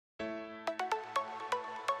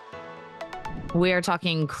We are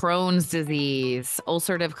talking Crohn's disease,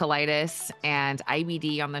 ulcerative colitis, and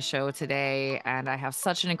IBD on the show today. And I have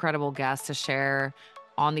such an incredible guest to share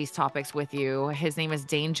on these topics with you. His name is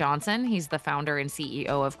Dane Johnson. He's the founder and CEO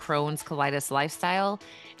of Crohn's Colitis Lifestyle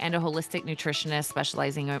and a holistic nutritionist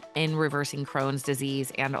specializing in reversing Crohn's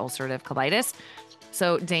disease and ulcerative colitis.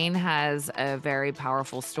 So Dane has a very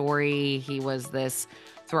powerful story. He was this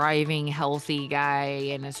thriving, healthy guy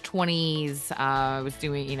in his 20s, was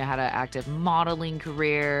doing, had an active modeling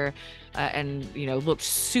career, and, looked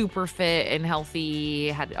super fit and healthy,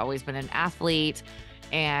 had always been an athlete.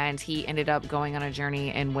 And he ended up going on a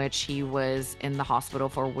journey in which he was in the hospital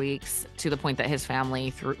for weeks to the point that his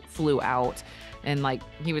family flew out, and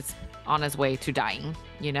he was on his way to dying,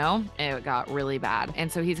 it got really bad.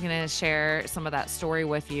 And so he's going to share some of that story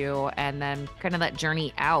with you, and then kind of that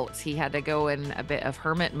journey out. He had to go in a bit of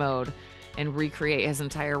hermit mode and recreate his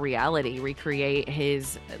entire reality, recreate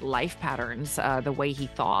his life patterns, the way he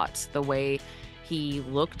thought, the way he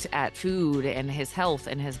looked at food and his health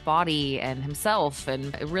and his body and himself,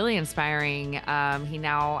 and really inspiring. He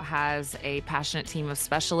now has a passionate team of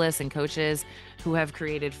specialists and coaches who have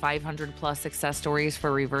created 500 plus success stories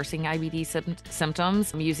for reversing IBD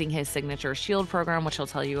symptoms using his signature S.H.I.E.L.D program, which he'll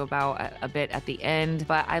tell you about a bit at the end.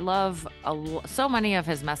 But I love so many of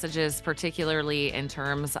his messages, particularly in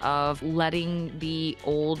terms of letting the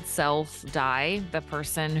old self die, the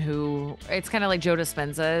person who, it's kind of like Joe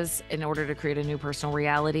Dispenza's, in order to create a new personal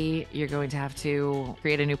reality, you're going to have to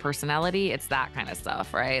create a new personality. It's that kind of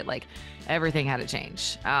stuff, right? Like everything had to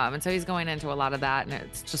change. And so he's going into a lot of that, and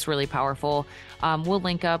it's just really powerful. We'll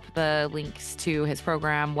link up the links to his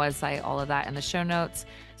program, website, all of that in the show notes.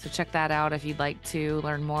 So check that out if you'd like to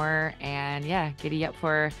learn more. And yeah, giddy up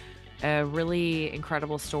for a really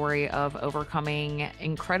incredible story of overcoming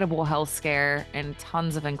incredible health scare and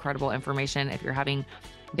tons of incredible information. If you're having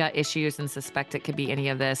gut issues and suspect it could be any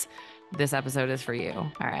of this episode is for you.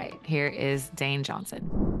 All right, here is Dane Johnson.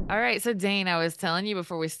 All right, so Dane, I was telling you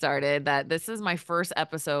before we started that this is my first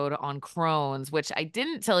episode on Crohn's, which I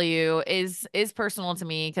didn't tell you is personal to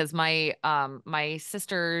me because my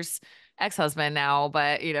sister's ex-husband now,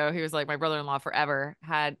 but he was like my brother-in-law forever,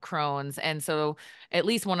 had Crohn's, and so at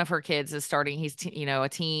least one of her kids is starting. He's a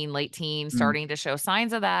teen, late teen, starting to show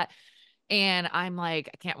signs of that. And I'm like,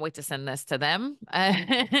 I can't wait to send this to them.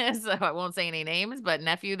 So I won't say any names, but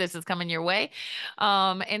nephew, this is coming your way.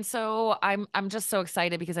 And so I'm just so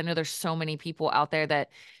excited because I know there's so many people out there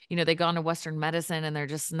that, they've gone to Western medicine and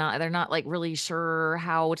they're not like really sure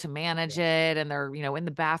how to manage it. And they're, in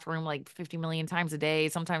the bathroom like 50 million times a day,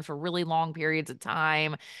 sometimes for really long periods of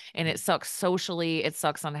time. And it sucks socially. It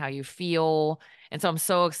sucks on how you feel. And so I'm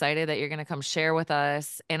so excited that you're going to come share with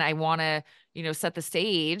us. And I want to, set the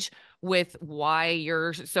stage with why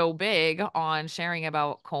you're so big on sharing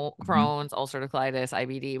about Crohn's, ulcerative colitis,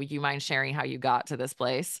 IBD. Would you mind sharing how you got to this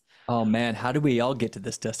place? Oh man, how did we all get to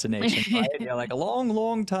this destination, right? Yeah, like a long,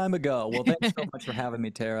 long time ago. Well, thanks so much for having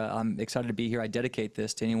me, Tara. I'm excited to be here. I dedicate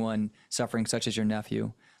this to anyone suffering, such as your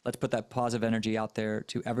nephew. Let's put that positive energy out there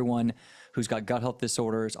to everyone who's got gut health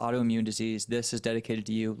disorders, autoimmune disease. This is dedicated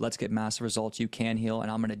to you. Let's get massive results. You can heal. And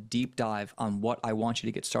I'm going to deep dive on what I want you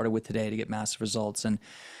to get started with today to get massive results. And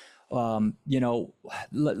the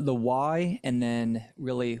why, and then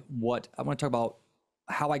really what I want to talk about,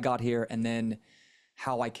 how I got here, and then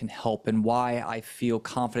how I can help, and why I feel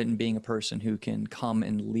confident in being a person who can come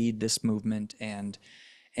and lead this movement and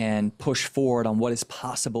push forward on what is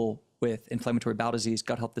possible with inflammatory bowel disease,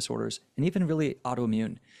 gut health disorders, and even really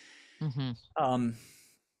autoimmune.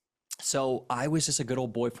 So I was just a good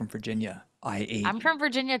old boy from Virginia. I'm from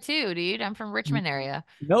Virginia too, dude. I'm from Richmond area.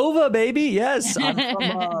 Nova, baby. Yes. I'm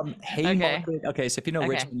from Okay. Haymarket. Okay. So if you know Okay.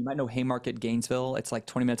 Richmond, you might know Haymarket, Gainesville. It's like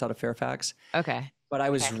 20 minutes out of Fairfax. Okay. But I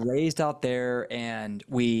was Okay. raised out there, and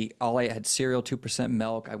all I had cereal, 2%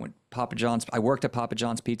 milk. I went Papa John's. I worked at Papa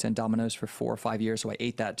John's Pizza and Domino's for 4 or 5 years. So I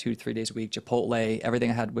ate that 2 to 3 days a week. Chipotle, everything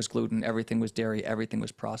I had was gluten. Everything was dairy. Everything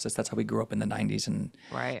was processed. That's how we grew up in the 90s. And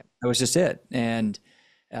Right. that was just it. And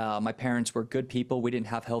my parents were good people. We didn't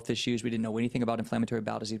have health issues. We didn't know anything about inflammatory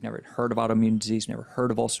bowel disease. We've never heard of autoimmune disease. Never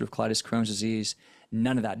heard of ulcerative colitis, Crohn's disease.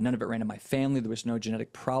 None of that. None of it ran in my family. There was no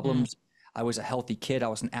genetic problems. I was a healthy kid. I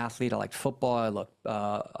was an athlete. I liked football. I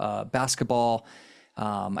loved basketball.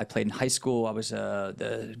 I played in high school. I was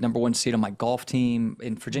the #1 seed on my golf team.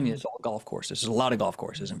 In Virginia, it's all golf courses. There's a lot of golf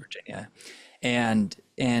courses in Virginia. And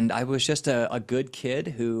I was just a good kid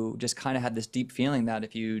who just kind of had this deep feeling that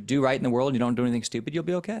if you do right in the world, you don't do anything stupid, you'll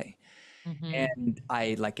be okay. And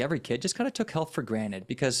I, like every kid, just kind of took health for granted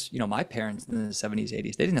because, my parents in the 70s,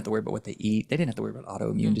 80s, they didn't have to worry about what they eat. They didn't have to worry about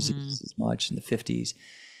autoimmune diseases as much in the 50s.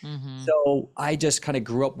 Mm-hmm. So I just kind of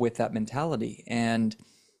grew up with that mentality. And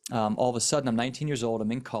all of a sudden, I'm 19 years old.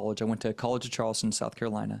 I'm in college. I went to College of Charleston, South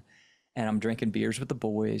Carolina, and I'm drinking beers with the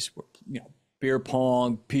boys. Beer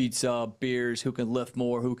pong, pizza, beers. Who can lift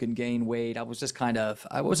more? Who can gain weight? I was a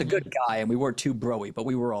Mm-hmm. good guy, and we weren't too broy, but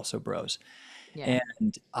we were also bros. Yeah.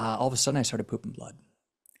 And all of a sudden, I started pooping blood.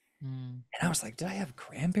 Mm. And I was like, did I have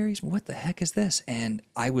cranberries? What the heck is this? And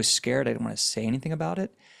I was scared. I didn't want to say anything about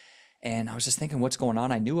it. And I was just thinking, what's going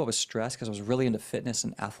on? I knew I was stressed because I was really into fitness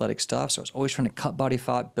and athletic stuff. So I was always trying to cut body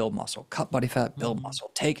fat, build muscle, cut body fat, build Mm-hmm.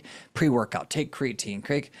 muscle, take pre-workout, take creatine,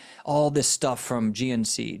 take all this stuff from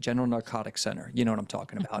GNC, General Narcotics Center. You know what I'm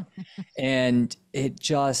talking about. And it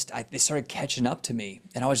started catching up to me.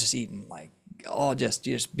 And I was just eating like, oh,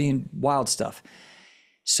 just being wild stuff.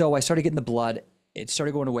 So I started getting the blood. It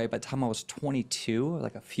started going away. By the time I was 22,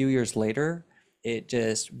 like a few years later, it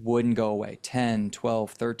just wouldn't go away. 10,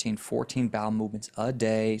 12, 13, 14 bowel movements a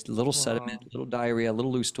day, little sediment, Whoa. little diarrhea,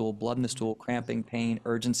 little loose stool, blood in the stool, cramping, pain,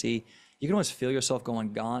 urgency. You can almost feel yourself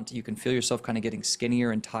going gaunt. You can feel yourself kind of getting skinnier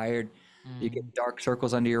and tired. You get Mm. dark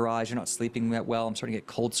circles under your eyes. You're not sleeping that well. I'm starting to get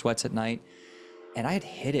cold sweats at night. And I had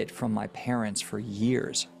hid it from my parents for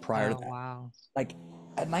years prior to Oh, that. wow. Like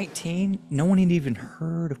at 19, no one had even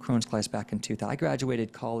heard of Crohn's colitis back in 2000. I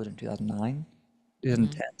graduated college in 2009, Mm-hmm.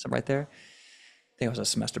 2010, so right there. I think I was a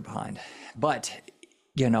semester behind. But,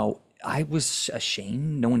 I was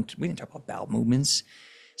ashamed. We didn't talk about bowel movements.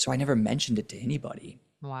 So I never mentioned it to anybody.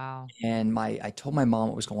 Wow. And I told my mom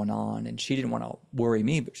what was going on, and she didn't want to worry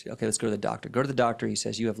me, but she said, okay, let's go to the doctor. Go to the doctor. He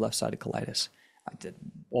says, you have left-sided colitis. I did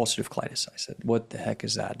ulcerative colitis. I said, what the heck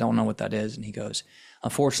is that? Don't know what that is. And he goes,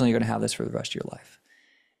 unfortunately, you're going to have this for the rest of your life.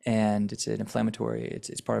 And it's an inflammatory,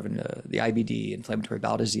 it's part of the IBD, inflammatory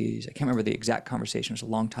bowel disease. I can't remember the exact conversation. It was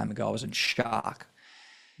a long time ago. I was in shock.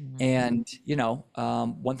 Mm-hmm. And,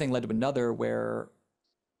 one thing led to another where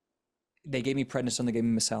they gave me prednisone, they gave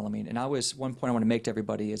me mesalamine. And one point I want to make to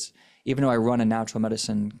everybody is, even though I run a natural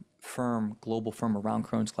medicine firm, global firm around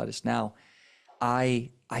Crohn's colitis now, I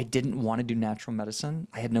didn't want to do natural medicine.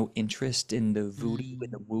 I had no interest in the voodoo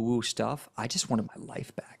and the Mm. woo-woo stuff. I just wanted my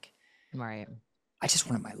life back. Right. I just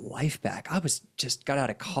wanted my life back. I was just got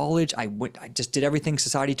out of college. I just did everything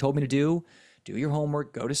society told me to do. Do your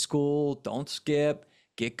homework, go to school, don't skip,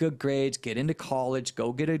 get good grades, get into college,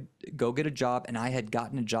 go get a job. And I had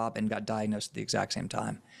gotten a job and got diagnosed at the exact same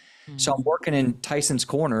time. So I'm Mm. working in Tyson's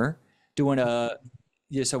Corner doing a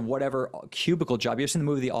whatever cubicle job. You ever seen the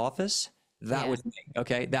movie The Office? That Yeah. was me.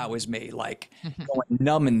 Okay. That was me. Like going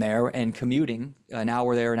numb in there and commuting an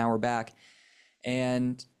hour there, an hour back.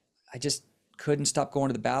 And I just couldn't stop going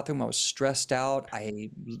to the bathroom. I was stressed out.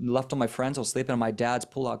 I left all my friends. I was sleeping on my dad's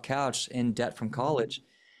pull-out couch in debt from Mm. college.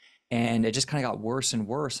 And it just kind of got worse and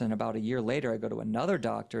worse. And about a year later, I go to another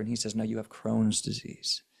doctor and he says, no, you have Crohn's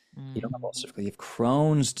disease. You don't have Mm. ulcerative colitis, you have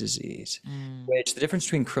Crohn's disease, Mm. which the difference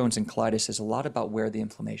between Crohn's and colitis is a lot about where the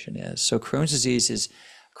inflammation is. So Crohn's disease is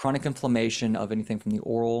chronic inflammation of anything from the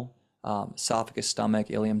oral, esophagus, stomach,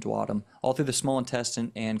 ileum, duodenum, all through the small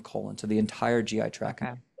intestine and colon. So the entire GI tract can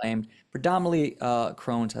Okay. be inflamed. Predominantly,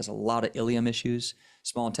 Crohn's has a lot of ileum issues,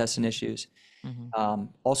 small intestine issues. Mm-hmm.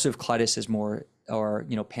 Ulcerative colitis is more, or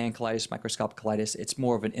pancolitis, microscopic colitis. It's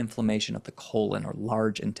more of an inflammation of the colon or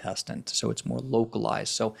large intestine, so it's more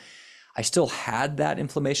localized. So I still had that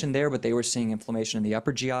inflammation there, but they were seeing inflammation in the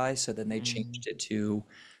upper GI, so then they Mm. changed it to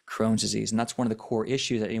Crohn's disease. And that's one of the core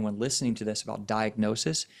issues that anyone listening to this about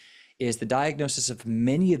diagnosis is the diagnosis of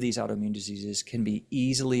many of these autoimmune diseases can be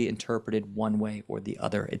easily interpreted one way or the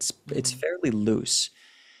other. It's Mm. fairly loose.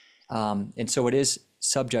 And so it is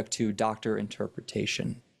subject to doctor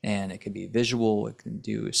interpretation. And it can be visual, it can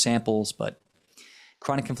do samples, but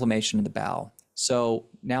chronic inflammation in the bowel. So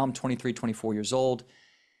now I'm 23, 24 years old,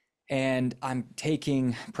 and I'm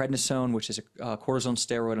taking prednisone, which is a cortisone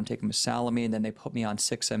steroid. I'm taking mesalamine, and then they put me on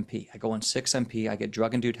 6-MP. I go on 6-MP, I get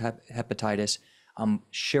drug-induced hepatitis. I'm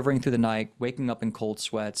shivering through the night, waking up in cold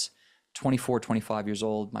sweats, 24, 25 years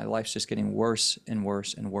old. My life's just getting worse and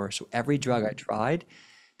worse and worse. So every drug I tried,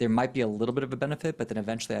 there might be a little bit of a benefit, but then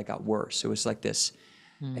eventually I got worse. So it was like this,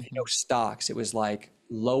 if you know Mm-hmm. stocks, it was like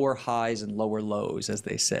lower highs and lower lows, as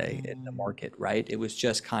they say in the Mm. market, right? It was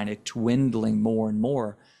just kind of dwindling more and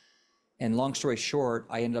more. And long story short,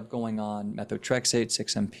 I ended up going on methotrexate,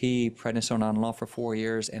 6-MP, prednisone on and off for 4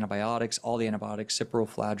 years, antibiotics, all the antibiotics,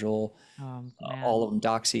 ciproflagyl, Man. all of them,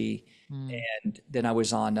 doxy. Mm. And then I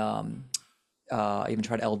was on, I even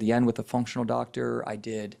tried LDN with a functional doctor. I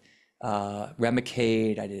did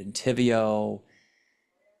Remicade, I did Entyvio.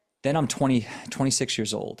 Then I'm 26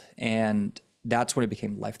 years old, and that's when it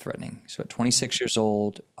became life-threatening. So at 26 years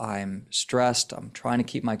old, I'm stressed. I'm trying to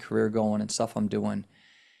keep my career going and stuff I'm doing.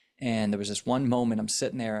 And there was this one moment I'm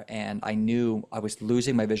sitting there and I knew I was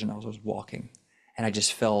losing my vision. I was walking and I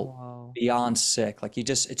just felt Whoa. beyond sick. Like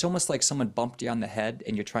it's almost like someone bumped you on the head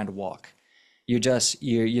and you're trying to walk.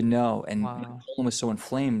 And my Wow. colon was so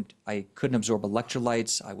inflamed, I couldn't absorb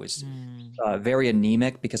electrolytes. I was Mm. very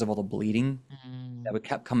anemic because of all the bleeding that Mm. would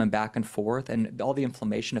kept coming back and forth, and all the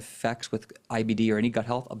inflammation affects with IBD or any gut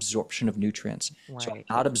health absorption of nutrients. So Right.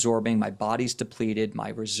 I'm not absorbing, my body's depleted, my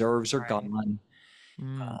reserves are Right. gone.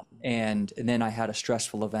 Mm. And then I had a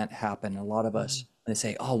stressful event happen. A lot of Mm. us, they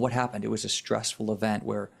say, "Oh, what happened?" It was a stressful event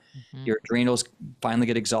where Mhm. your adrenals finally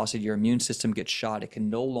get exhausted, your immune system gets shot. It can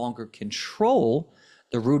no longer control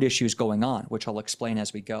the root issues going on, which I'll explain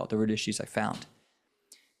as we go, the root issues I found.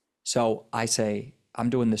 So I say, I'm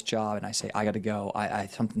doing this job and I say, I got to go. I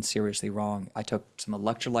something seriously wrong. I took some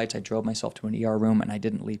electrolytes. I drove myself to an ER room and I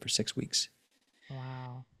didn't leave for 6 weeks.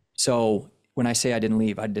 Wow. So when I say I didn't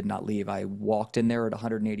leave, I did not leave. I walked in there at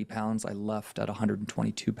 180 pounds. I left at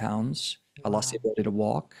 122 pounds. I lost the Wow. ability to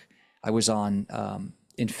walk. I was on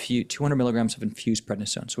 200 milligrams of infused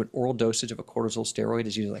prednisone. So an oral dosage of a cortisol steroid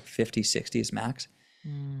is usually like 50, 60 is max.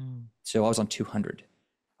 Mm. So I was on 200.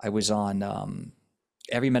 I was on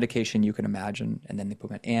every medication you can imagine, and then they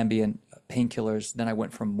put me on Ambien, painkillers. Then I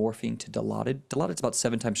went from morphine to Dilaudid. Dilaudid's about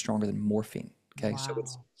 7 times stronger than morphine. Okay, so Wow.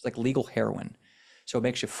 it's like legal heroin. So it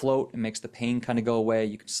makes you float, it makes the pain kind of go away.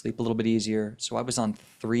 You can sleep a little bit easier. So I was on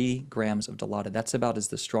 3 grams of Dilaudid. That's about as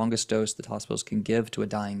the strongest dose that hospitals can give to a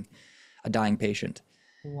dying patient.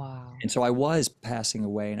 Wow. And so I was passing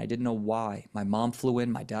away, and I didn't know why. My mom flew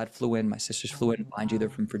in, my dad flew in, my sisters flew Oh, in. Mind you, they're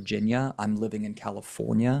wow. from Virginia. I'm living in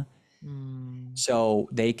California. Mm. So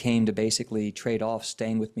they came to basically trade off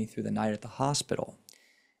staying with me through the night at the hospital.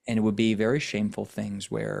 And it would be very shameful things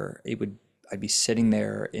where I'd be sitting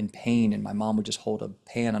there in pain and my mom would just hold a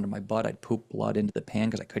pan under my butt. I'd poop blood into the pan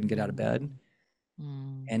because I couldn't get out of bed. Mm.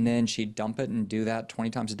 Mm. And then she'd dump it and do that 20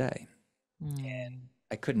 times a day. Mm.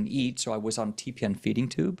 I couldn't eat, so I was on TPN feeding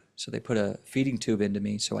tube. So they put a feeding tube into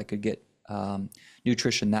me so I could get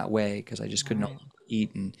nutrition that way because I just couldn't no Right. longer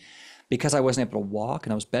eat. And because I wasn't able to walk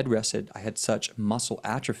and I was bed rested, I had such muscle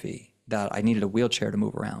atrophy that I needed a wheelchair to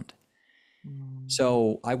move around. Mm.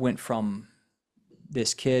 So I went from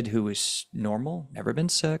this kid who was normal, never been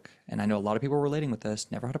sick, and I know a lot of people are relating with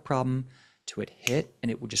this, never had a problem, to it hit and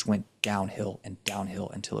it just went downhill and downhill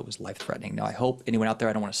until it was life threatening. Now, I hope anyone out there,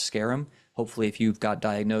 I don't want to scare them. Hopefully, if you've got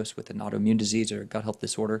diagnosed with an autoimmune disease or a gut health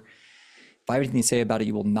disorder, if I have anything to say about it,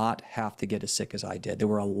 you will not have to get as sick as I did. There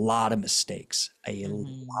were a lot of mistakes, a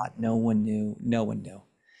Mhm. lot. No one knew. No one knew.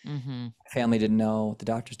 Mhm. My family didn't know. The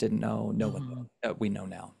doctors didn't know. No one Mhm. knew. We know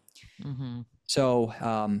now. Mhm. So,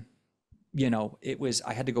 I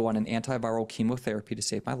had to go on an antiviral chemotherapy to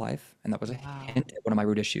save my life. And that was a Wow. hint at one of my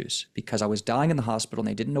root issues because I was dying in the hospital and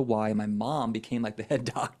they didn't know why. And my mom became like the head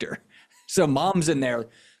doctor. So mom's in there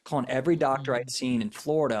calling every doctor I'd Mhm. seen in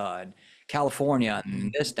Florida and California and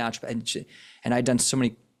Mhm. this, that, and I'd done so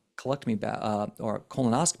many or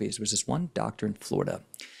colonoscopies. There was this one doctor in Florida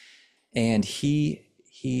and he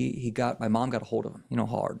got, my mom got a hold of him,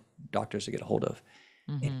 hard doctors to get a hold of.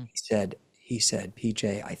 And Mhm. he said,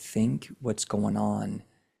 PJ, I think what's going on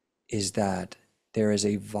is that there is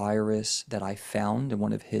a virus that I found in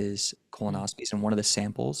one of his Mm. colonoscopies. And one of the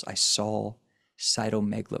samples, I saw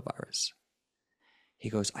cytomegalovirus. He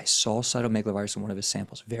goes, I saw cytomegalovirus in one of his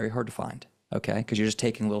samples. Very hard to find, okay? Because you're just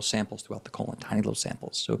taking little samples throughout the colon, tiny little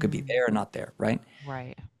samples. So it could be Mm. there or not there, right?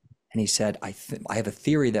 Right. And he said, I have a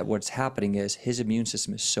theory that what's happening is his immune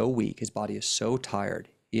system is so weak, his body is so tired,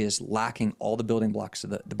 he is lacking all the building blocks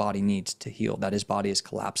that the body needs to heal, that his body is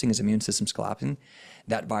collapsing, his immune system's collapsing,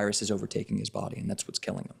 that virus is overtaking his body, and that's what's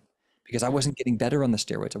killing him. Because I Mm. wasn't getting better on the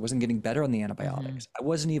steroids, I wasn't getting better on the Mhm. antibiotics, I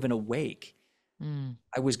wasn't even awake, Mm.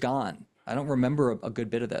 I was gone. I don't remember a good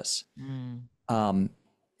bit of this. Mm. Um,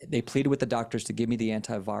 they pleaded with the doctors to give me the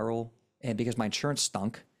antiviral, and because my insurance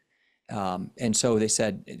stunk, and so they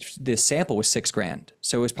said the sample was 6 grand.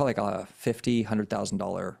 So it was probably like a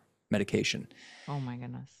 $100,000 medication. Oh my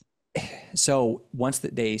goodness. So once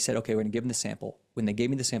they said, okay, we're going to give them the sample. When they gave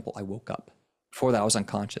me the sample, I woke up. Before that, I was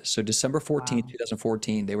unconscious. So December 14th, Wow.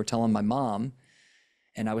 2014, they were telling my mom,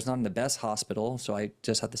 and I was not in the best hospital. So I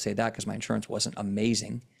just have to say that because my insurance wasn't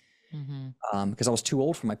amazing. Mhm. Because I was too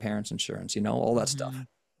old for my parents' insurance, all that stuff. Mhm.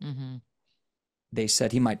 Mhm. They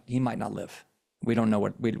said he might not live. We don't know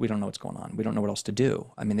we don't know what's going on. We don't know what else to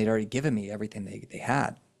do. I mean, they'd already given me everything they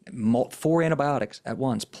had. 4 antibiotics at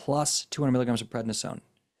once, plus 200 milligrams of prednisone,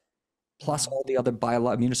 plus Wow. all the other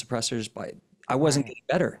immunosuppressors. I wasn't Right. getting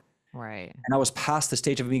better. Right. And I was past the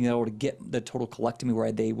stage of being able to get the total colectomy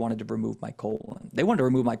where they wanted to remove my colon. They wanted to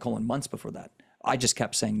remove my colon months before that. I just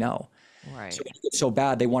kept saying no. So Right. when you get so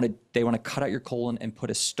bad, they want to cut out your colon and put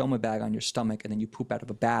a stoma bag on your stomach, and then you poop out of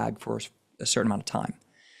a bag for a certain amount of time.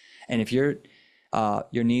 And if your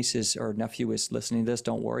niece is or nephew is listening to this,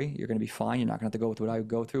 don't worry, you're going to be fine. You're not going to have to go with what I would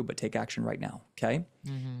go through, but take action right now. Okay.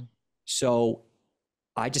 Mhm. So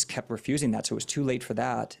I just kept refusing that. So it was too late for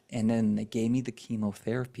that. And then they gave me the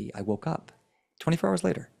chemotherapy. I woke up 24 hours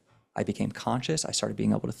later. I became conscious. I started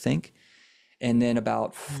being able to think. And then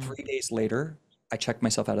about Mm. 3 days later, I checked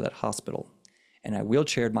myself out of that hospital and I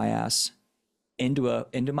wheelchaired my ass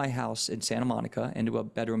into my house in Santa Monica, into a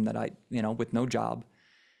bedroom that I, with no job,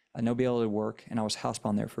 no ability to work. And I was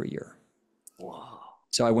housebound there for a year. Whoa.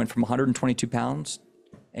 So I went from 122 pounds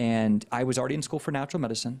and I was already in school for natural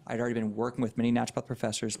medicine. I'd already been working with many naturopath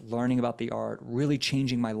professors, learning about the art, really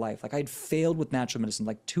changing my life. Like I had failed with natural medicine.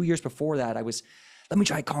 Like 2 years before that, let me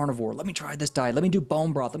try carnivore. Let me try this diet. Let me do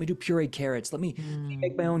bone broth. Let me do pureed carrots. Let me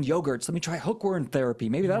make my own yogurts. Let me try hookworm therapy.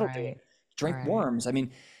 Maybe that'll do Right. it. Drink Right. worms. I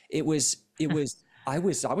mean, I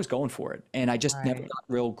was going for it and I just never Right. got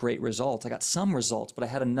real great results. I got some results, but I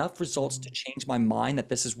had enough results to Mm. change my mind that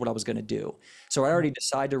this is what I was going to do. So I Mm. already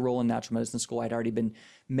decided to roll in natural medicine school. I'd already been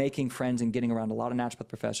making friends and getting around a lot of naturopath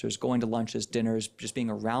professors, going to lunches, dinners, just being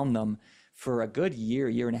around them for a good year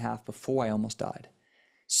and a half before I almost died.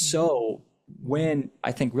 Mm. So when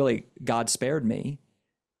I think really God spared me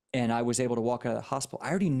and I was able to walk out of the hospital, I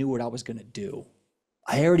already knew what I was going to do.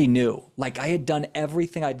 I already knew. Like I had done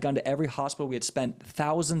everything. I'd gone to every hospital. We had spent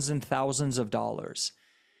thousands and thousands of dollars.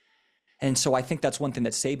 And so I think that's one thing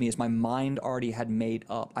that saved me is my mind already had made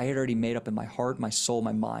up. I had already made up in my heart, my soul,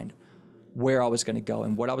 my mind where I was going to go.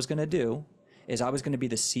 And what I was going to do is I was going to be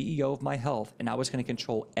the CEO of my health and I was going to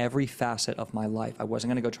control every facet of my life. I wasn't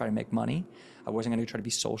going to go try to make money. I wasn't going to try to be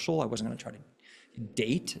social. I wasn't going to try to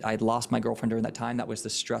date. I had lost my girlfriend during that time. That was the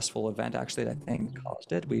stressful event actually that I think Mm.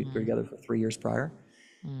 caused it. We were Mhm. together for 3 years prior.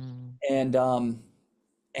 Mm.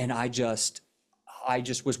 And I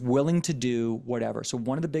just was willing to do whatever. So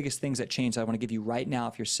one of the biggest things that changed I want to give you right now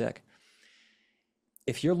if you're sick,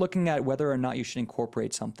 if you're looking at whether or not you should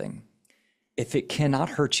incorporate something, if it cannot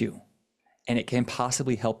hurt you and it can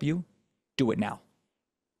possibly help you, do it now.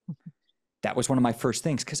 That was one of my first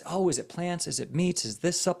things because, oh, is it plants? Is it meats? Is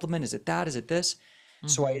this supplement? Is it that? Is it this?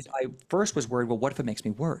 So I, Mhm. I first was worried, well, what if it makes me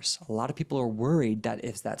worse? A lot of people are worried that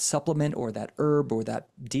if that supplement or that herb or that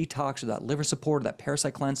detox or that liver support or that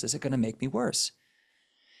parasite cleanse, is it going to make me worse?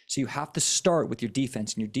 So you have to start with your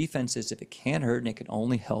defense. And your defense is if it can't hurt and it can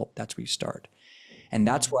only help, that's where you start. And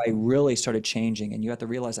that's Mm. where I really started changing. And you have to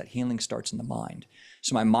realize that healing starts in the mind.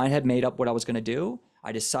 So my mind had made up what I was going to do.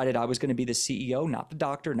 I decided I was going to be the CEO, not the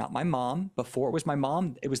doctor, not my mom. Before it was my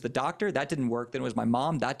mom, it was the doctor. That didn't work. Then it was my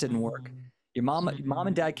mom. That didn't work. Mhm. Your mom Mhm.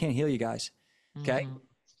 and dad can't heal you guys. Okay. Mhm.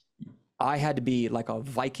 I had to be like a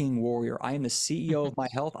Viking warrior. I am the CEO of my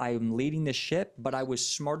health. I am leading this ship, but I was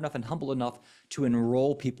smart enough and humble enough to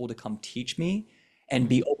enroll people to come teach me and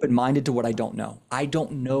be Mhm. open-minded to what I don't know. I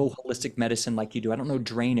don't Mhm. know holistic medicine like you do. I don't know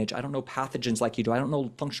drainage. I don't know pathogens like you do. I don't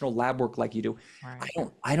know functional lab work like you do. I Right.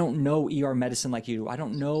 don't I don't know ER medicine like you do. I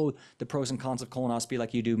don't know the pros and cons of colonoscopy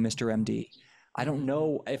like you do, Mr. Mhm. MD. I don't Mhm.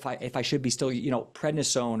 know if I should be still,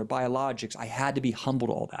 prednisone or biologics. I had to be humble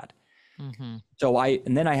to all that. Mhm. So I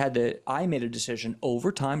made a decision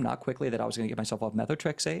over time, not quickly, that I was going to get myself off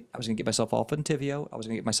methotrexate. I was going to get myself off Entyvio. I was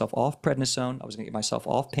going to get myself off prednisone. I was going to get myself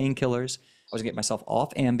off painkillers. I was going to get myself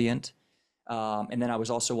off ambient. And then I was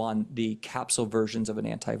also on the capsule versions of an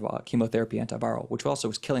chemotherapy antiviral, which also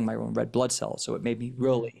was killing my own red blood cells. So it made me Mm.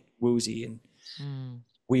 really woozy and Mm.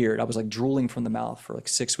 weird. I was like drooling from the mouth for like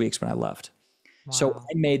 6 weeks when I left. So Wow.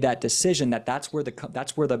 I made that decision that that's where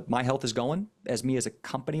my health is going as me as a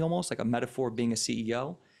company, almost like a metaphor of being a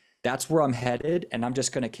CEO. That's where I'm headed, and I'm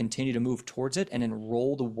just going to continue to move towards it and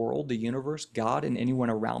enroll the world, the universe, God, and anyone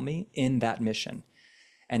around me in that mission.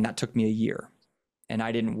 And that took me a year. And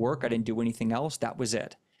I didn't work, I didn't do anything else. That was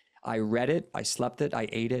it. I read it, I slept it, I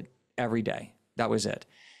ate it every day. That was it.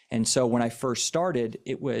 And so when I first started,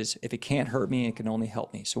 it was if it can't hurt me, it can only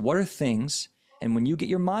help me. So what are things, and when you get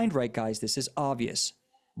your mind right, guys, this is obvious.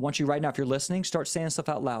 I want you right now, if you're listening, start saying stuff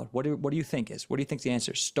out loud. What do you think is? What do you think the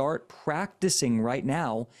answer is? Start practicing right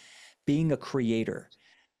now being a creator.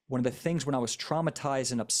 One of the things when I was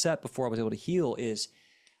traumatized and upset before I was able to heal is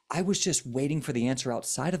I was just waiting for the answer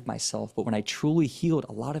outside of myself. But when I truly healed,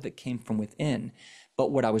 a lot of it came from within.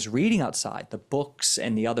 But what I was reading outside, the books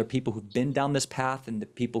and the other people who've been down this path and the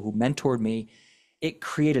people who mentored me, it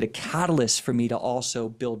created a catalyst for me to also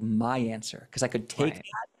build my answer because I could take Right.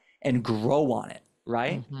 that and grow on it,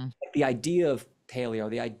 right? Mhm. Like the idea of paleo,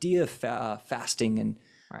 the idea of fasting, and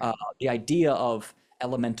uh, Right. the idea of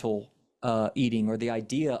elemental eating, or the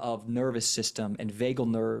idea of nervous system and vagal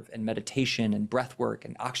nerve and meditation and breath work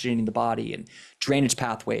and oxygenating the body and drainage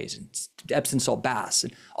pathways and Epsom salt baths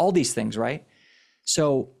and all these things, right?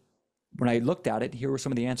 So when I looked at it, here were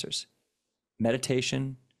some of the answers: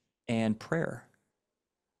 meditation and prayer.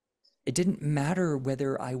 It didn't matter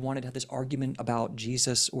whether I wanted to have this argument about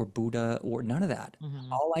Jesus or Buddha or none of that.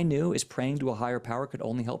 Mm-hmm. All I knew is praying to a higher power could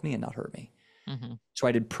only help me and not hurt me. Mm-hmm. So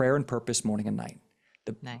I did prayer and purpose morning and night.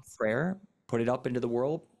 The Nice. prayer, put it up into the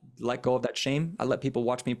world, let go of that shame. I let people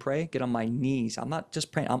watch me pray, get on my knees. I'm not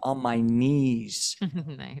just praying, I'm on my knees,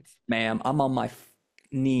 Nice. ma'am. I'm on my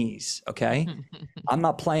knees, okay? I'm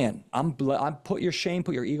not playing. I'm put your shame,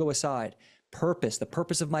 put your ego aside. Purpose, the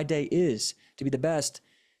purpose of my day is to be the best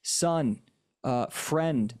son,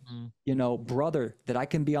 friend, brother that I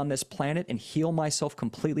can be on this planet and heal myself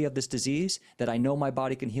completely of this disease that I know my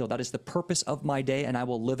body can heal. That is the purpose of my day, and I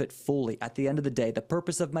will live it fully. At the end of the day, the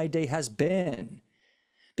purpose of my day has been,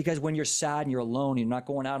 because when you're sad and you're alone, you're not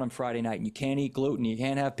going out on Friday night and you can't eat gluten, you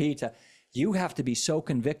can't have pizza, you have to be so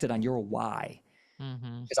convicted on your why.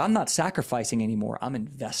 Because I'm not sacrificing anymore, I'm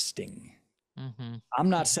investing. I'm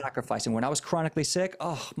not sacrificing. When I was chronically sick,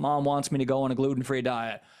 oh, mom wants me to go on a gluten-free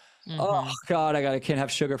diet. Oh God, I can't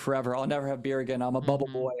have sugar forever. I'll never have beer again. I'm a bubble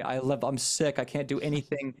boy. I'm sick. I can't do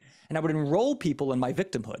anything. And I would enroll people in my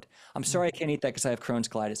victimhood. I'm sorry I can't eat that because I have Crohn's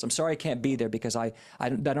colitis. I'm sorry I can't be there because I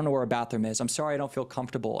don't know where a bathroom is. I'm sorry I don't feel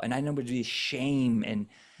comfortable. And I know it would be shame and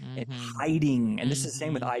hiding. And this is the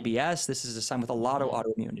same with IBS. This is the same with a lot of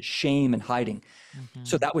autoimmune, shame and hiding.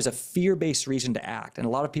 So that was a fear-based reason to act. And a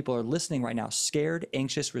lot of people are listening right now, scared,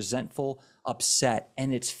 anxious, resentful, upset,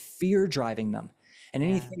 and it's fear driving them. And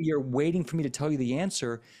anything you're waiting for me to tell you the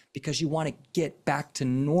answer because you want to get back to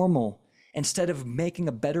normal. Instead of making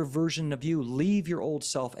a better version of you, leave your old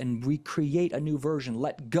self and recreate a new version.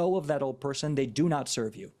 Let go of that old person. They do not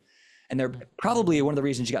serve you. And they're probably one of the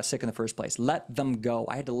reasons you got sick in the first place. Let them go.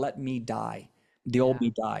 I had to let me die, the old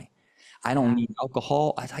me die. I don't need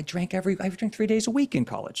alcohol. I drank 3 days a week in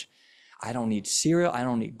college. I don't need cereal. I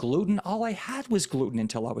don't need gluten. All I had was gluten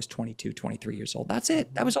until I was 22, 23 years old. That's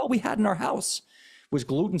it. That was all we had in our house, was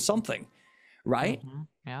gluten something, right?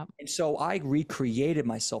 Yeah. And so I recreated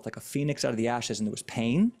myself like a phoenix out of the ashes, and there was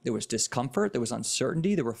pain, there was discomfort, there was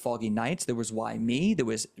uncertainty, there were foggy nights, there was why me, there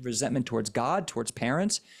was resentment towards God, towards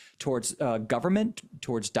parents, towards government,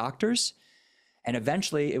 towards doctors. And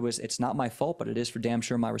eventually it's not my fault, but it is for damn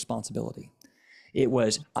sure my responsibility. It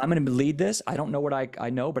was, I'm going to lead this. I don't know what I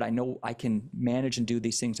know, but I know I can manage and do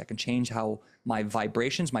these things. I can change how my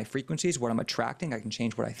vibrations, my frequencies, what I'm attracting. I can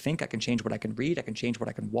change what I think. I can change what I can read. I can change what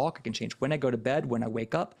I can walk. I can change when I go to bed, when I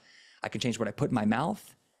wake up. I can change what I put in my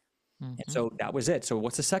mouth. And so that was it. So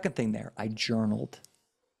what's the second thing there? I journaled.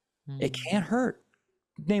 It can't hurt.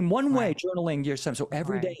 Name one way journaling yourself. So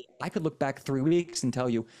every day I could look back 3 weeks and tell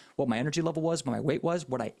you what my energy level was, what my weight was,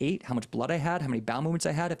 what I ate, how much blood I had, how many bowel movements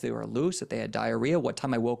I had, if they were loose, if they had diarrhea, what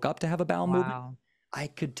time I woke up to have a bowel movement. I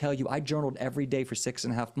could tell you, I journaled every day for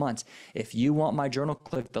 6.5 months. If you want my journal,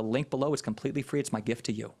 click the link below. It's completely free. It's my gift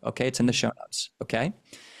to you. Okay. It's in the show notes. Okay.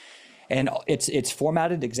 And it's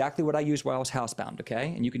formatted exactly what I used while I was housebound,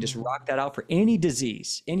 okay? And you can just rock that out for any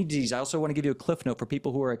disease, any disease. I also want to give you a cliff note for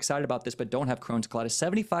people who are excited about this but don't have Crohn's colitis.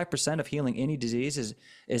 75% of healing any disease is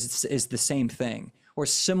the same thing, or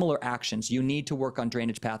similar actions. You need to work on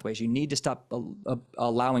drainage pathways. You need to stop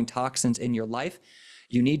allowing toxins in your life.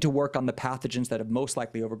 You need to work on the pathogens that have most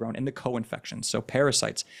likely overgrown and the co-infections. So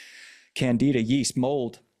parasites, candida, yeast,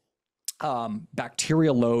 mold,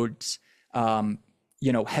 bacterial loads,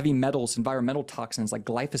 heavy metals, environmental toxins like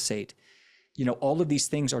glyphosate, all of these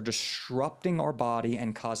things are disrupting our body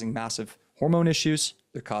and causing massive hormone issues.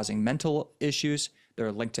 They're causing mental issues.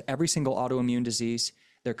 They're linked to every single autoimmune disease.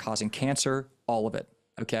 They're causing cancer, all of it.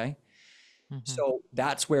 Okay. So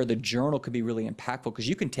that's where the journal could be really impactful, because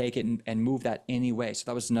you can take it and move that any way. So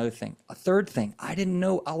that was another thing. A third thing, I didn't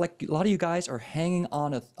know, like a lot of you guys are hanging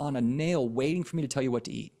on a nail waiting for me to tell you what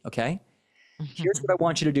to eat. Okay. Here's what I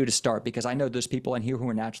want you to do to start, because I know there's people in here who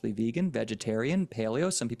are naturally vegan, vegetarian,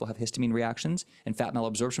 paleo. Some people have histamine reactions and fat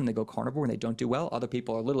malabsorption. They go carnivore and they don't do well. Other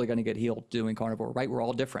people are literally going to get healed doing carnivore, right? We're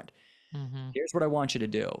all different. Here's what I want you to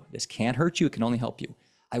do. This can't hurt you. It can only help you.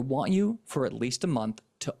 I want you for at least a month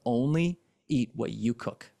to only eat what you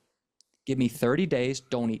cook. Give me 30 days.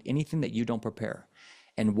 Don't eat anything that you don't prepare,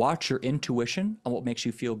 and watch your intuition on what makes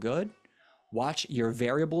you feel good. Watch your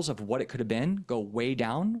variables of what it could have been go way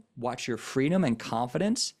down. Watch your freedom and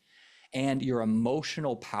confidence and your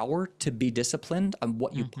emotional power to be disciplined on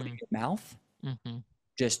what you put in your mouth.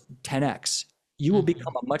 Just 10x. You will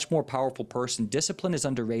become a much more powerful person. Discipline is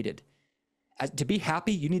underrated. To be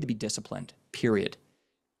happy, you need to be disciplined, period.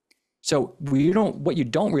 So what you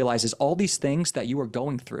don't realize is all these things that you are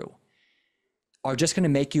going through are just going to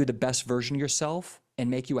make you the best version of yourself and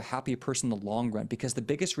make you a happier person in the long run. Because the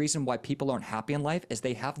biggest reason why people aren't happy in life is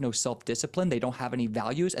they have no self-discipline, they don't have any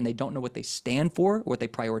values, and they don't know what they stand for or what they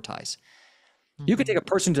prioritize. You could take Mm-hmm.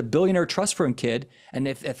 a person to billionaire trust fund kid, and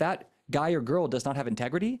if that guy or girl does not have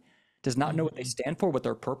integrity, does not know what they Mm-hmm. stand for, what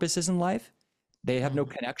their purpose is in life, they have no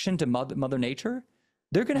Mm-hmm. connection to mother nature,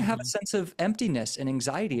 they're going to have a Mm-hmm. sense of emptiness and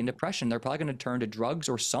anxiety and depression. They're probably going to turn to drugs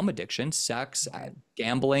or some addiction, sex, Right.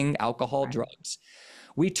 gambling, alcohol, Right. drugs.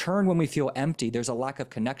 We turn when we feel empty. There's a lack of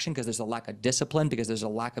connection because there's a lack of discipline, because there's a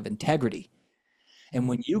lack of integrity. And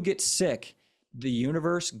when you get sick, the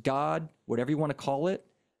universe, God, whatever you want to call it,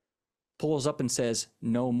 pulls up and says,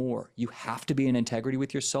 no more. You have to be in integrity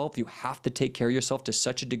with yourself. You have to take care of yourself to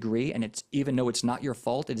such a degree. And it's, even though it's not your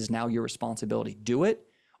fault, it is now your responsibility. Do it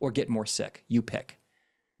or get more sick. You pick.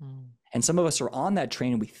 Mm-hmm. And some of us are on that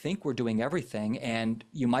train and we think we're doing everything, and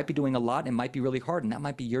you might be doing a lot and it might be really hard. And that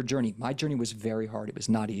might be your journey. My journey was very hard. It was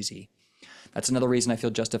not easy. That's another reason I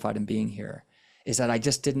feel justified in being here, is that I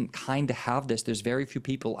just didn't kind of have this. There's very few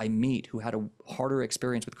people I meet who had a harder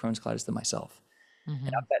experience with Crohn's colitis than myself. And Mm-hmm.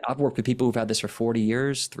 I've worked with people who've had this for 40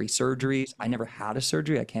 years, 3 surgeries. I never had a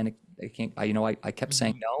surgery. I kept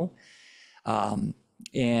saying Mm-hmm. no. Um,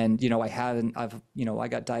 and, I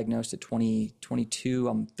got diagnosed at 22.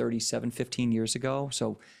 I'm 37, 15 years ago.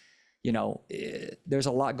 So, there's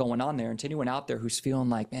a lot going on there. And to anyone out there who's feeling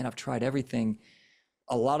like, man, I've tried everything.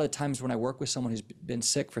 A lot of times when I work with someone who's been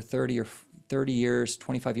sick for 30 years,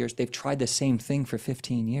 25 years, they've tried the same thing for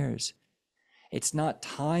 15 years. It's not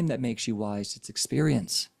time that makes you wise, it's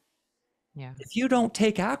experience. Yeah. If you don't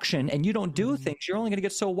take action and you don't do Mm-hmm. things, you're only going to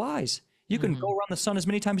get so wise. You can go Mm-hmm. around the sun as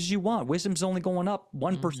many times as you want. Wisdom's only going up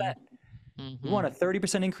Mm-hmm. 1%. You Mm-hmm. want a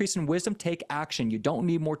 30% increase in wisdom? Take action. You don't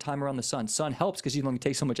need more time around the sun. Sun helps because you only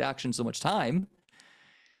take so much action, so much time.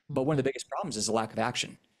 But one of the Mm-hmm. biggest problems is a lack of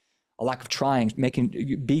action, a lack of trying,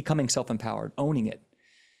 becoming self-empowered, owning it.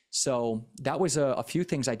 So that was a few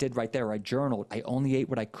things I did right there. I journaled. I only ate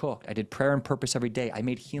what I cooked. I did prayer and purpose every day. I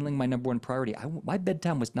made healing my number one priority. My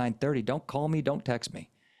bedtime was 9:30. Don't call me. Don't text me.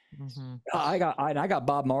 Mm-hmm. I got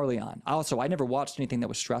Bob Marley on. Also, I never watched anything that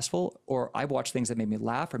was stressful, or I watched things that made me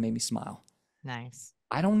laugh or made me smile. Nice.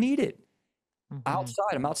 I don't need it. Mm-hmm.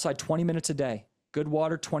 Outside, I'm outside 20 minutes a day. Good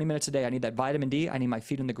water, 20 minutes a day. I need that vitamin D. I need my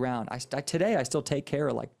feet on the ground. Today, I still take care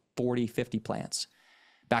of like 40, 50 plants.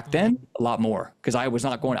 Back then, Mm-hmm. a lot more because I was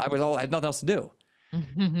not going, I had nothing else to do. Side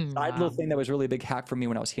little Wow. thing that was really a big hack for me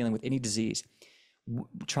when I was healing with any disease.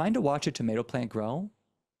 Trying to watch a tomato plant grow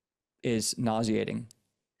is nauseating.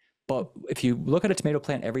 But if you look at a tomato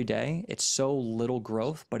plant every day, it's so little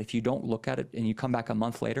growth. But if you don't look at it and you come back a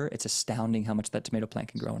month later, it's astounding how much that tomato plant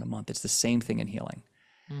can grow in a month. It's the same thing in healing.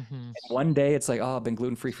 Mm-hmm. And one day it's like, oh, I've been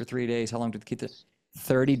gluten free for 3 days. How long did it keep it?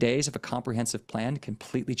 30 days of a comprehensive plan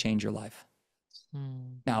completely change your life.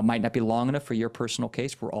 Mm. Now, it might not be long enough for your personal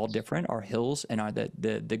case. We're all different. Our hills and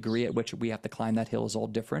the degree at which we have to climb that hill is all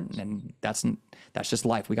different. And that's just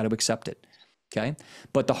life. We got to accept it. Okay.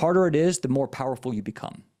 But the harder it is, the more powerful you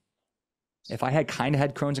become. If I had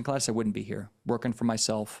Crohn's and colitis, I wouldn't be here working for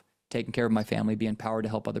myself, taking care of my family, being empowered to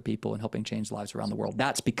help other people and helping change lives around the world.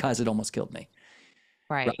 That's because it almost killed me.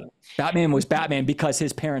 Right? Right. Batman was Batman because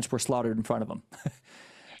his parents were slaughtered in front of him.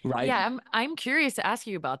 Right? Yeah, I'm curious to ask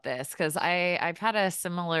you about this because I've had a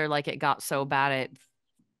similar like it got so bad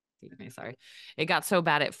excuse me, sorry. It got so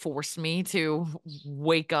bad it forced me to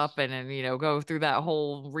wake up and go through that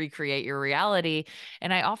whole recreate your reality.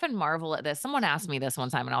 And I often marvel at this. Someone asked me this one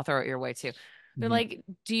time, and I'll throw it your way too. They're Mhm. like,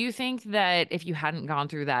 do you think that if you hadn't gone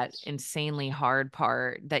through that insanely hard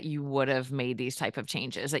part, that you would have made these type of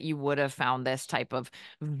changes, that you would have found this type of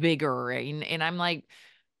vigor? And I'm like,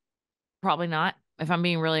 probably not, if I'm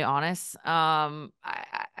being really honest. I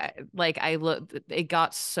look, it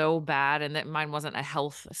got so bad, and that mine wasn't a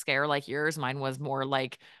health scare like yours. Mine was more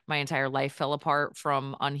like my entire life fell apart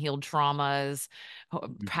from unhealed traumas,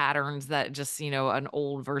 Mhm. patterns that just, an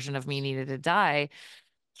old version of me needed to die.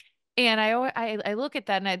 And I look at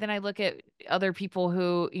that, and then I look at other people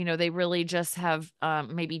who, they really just have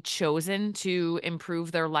maybe chosen to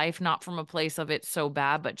improve their life, not from a place of it's so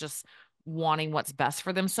bad, but just wanting what's best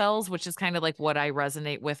for themselves, which is kind of like what I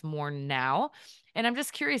resonate with more now. And I'm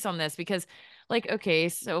just curious on this because, like, okay,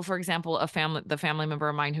 so for example, the family member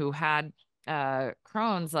of mine who had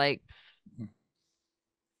Crohn's, like,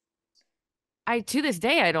 to this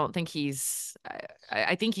day, I don't think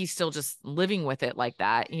I think he's still just living with it like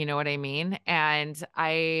that. You know what I mean? And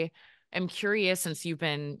am curious, since you've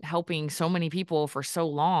been helping so many people for so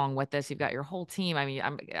long with this, you've got your whole team. I mean,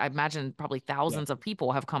 I imagine probably Yeah, thousands of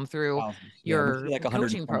people have come through thousands. Yeah, we see your like coaching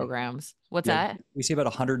 120. programs. What's Yeah, that? we see about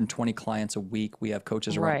 120 clients a week. We have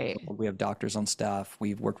coaches around the Right. world. We have doctors on staff.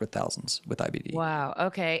 We've worked with thousands with IBD. Wow.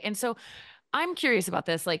 Okay. And so I'm curious about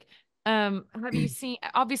this. Like, have you seen,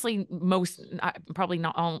 obviously probably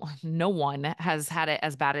not all, no one has had it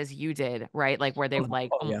as bad as you did, right? Like where they Oh, would like,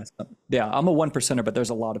 oh yes. Yeah, I'm a one percenter, but there's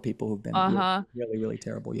a lot of people who've been really, uh-huh. really, really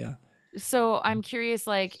terrible. Yeah. So I'm curious,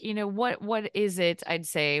 like, what is it, I'd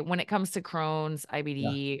say, when it comes to Crohn's, Yeah.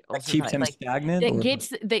 IBD, That ulcerative keeps colitis, him like stagnant that or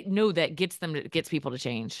gets that no, that gets them to gets people to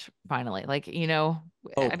change finally. Like,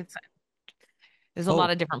 hope. there's a lot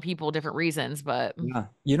Hope. of different people, different reasons, but Yeah.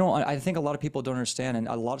 I think a lot of people don't understand,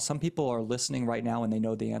 and some people are listening right now and they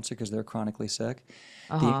know the answer because they're chronically sick.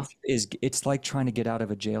 The uh-huh. answer is it's like trying to get out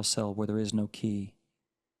of a jail cell where there is no key.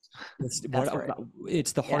 Desperate.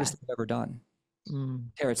 It's the Yeah. hardest thing I've ever done. Mm.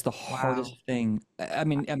 Tara, it's the Wow. hardest thing. I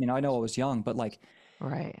know I was young, but like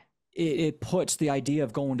Right. it puts the idea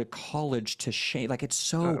of going to college to shame. Like it's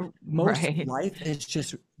so most of Right. life is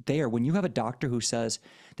just there. When you have a doctor who says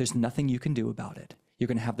there's nothing you can do about it, you're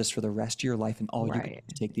going to have this for the rest of your life, and all you can do Right.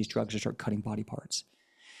 is take these drugs or start cutting body parts.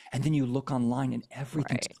 And then you look online and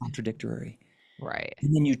everything's Right. contradictory. Right.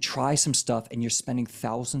 And then you try some stuff and you're spending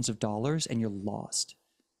thousands of dollars and you're lost.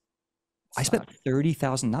 I spent Sucks.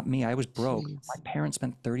 30,000, not me, I was broke. My Jeez. parents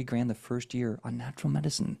spent 30 grand the first year on natural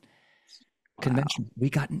medicine Wow. convention.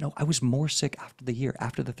 I was more sick after the year,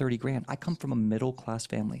 after the 30 grand. I come from a middle class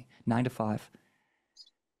family, 9 to 5.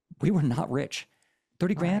 We were not rich.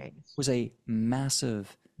 30 grand Right. was a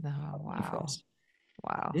massive Oh, money for wow. us.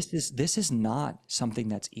 Wow. This is not something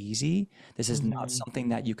that's easy. This is not Mhm. something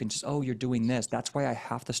that you can just, oh, you're doing this. That's why I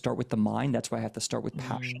have to start with the mind. That's why I have to start with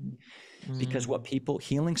passion. Mm. Because Mm.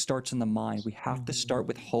 healing starts in the mind. We have to Mhm. start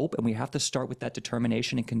with hope, and we have to start with that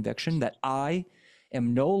determination and conviction that I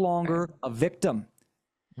am no Right. longer a victim.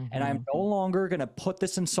 And I'm Mhm. no longer going to put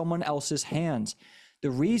this in someone else's hands. The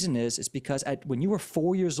reason is because when you were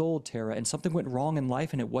 4 years old, Tara, and something went wrong in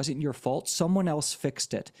life and it wasn't your fault, someone else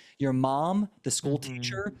fixed it. Your mom, the school Mhm.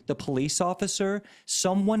 teacher, the police officer,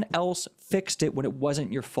 someone else fixed it when it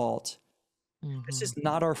wasn't your fault. This is Mhm.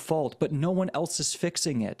 not our fault, but no one else is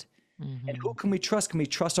fixing it. And who Mhm. can we trust? Can we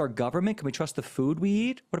trust our government? Can we trust the food we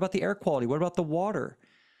eat? What about the air quality? What about the water?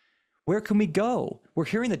 Where can we go? We're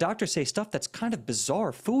hearing the doctor say stuff that's kind of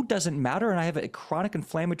bizarre. Food doesn't matter, and I have a chronic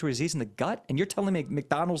inflammatory disease in the gut, and you're telling me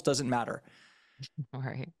McDonald's doesn't matter.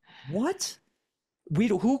 Right. What? Where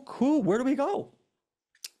do we go?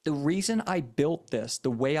 The reason I built this, the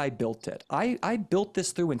way I built it, I built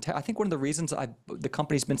this through, I think one of the reasons the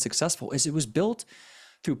company's been successful is it was built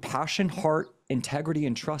through passion, heart, integrity,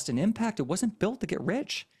 and trust and impact. It wasn't built to get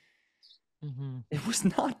rich. Mhm. It was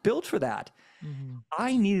not built for that. Mhm.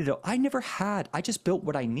 I just built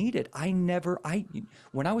what I needed.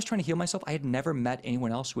 When I was trying to heal myself, I had never met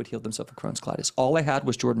anyone else who had healed themselves of Crohn's colitis. All I had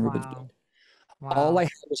was Jordan Rubin's book. Wow. All I Wow.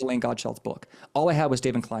 had was Elaine Gottschalk's book. All I had was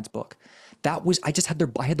David Klein's book. I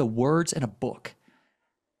had the words in a book.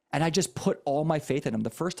 And I just put all my faith in him. The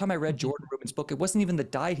first time I read Jordan Rubin's book, it wasn't even the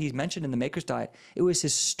diet he mentioned in the Maker's Diet. It was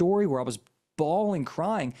his story where I was bawling,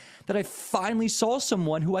 crying, that I finally saw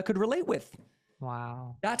someone who I could relate with.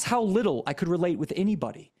 Wow. That's how little I could relate with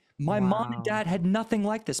anybody. My mom and Wow. dad had nothing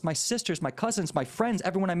like this. My sisters, my cousins, my friends,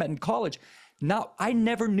 everyone I met in college. Now, I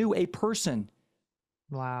never knew a person.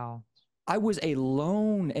 Wow. I was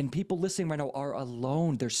alone, and people listening right now are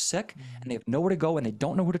alone. They're sick and they Mhm. have nowhere to go and they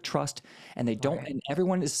don't know who to trust. And they don't, Right. and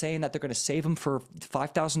everyone is saying that they're going to save them for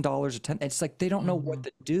 $5,000 or 10. It's like they don't know what Mhm.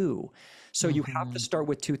 to do. So you have to Mhm. start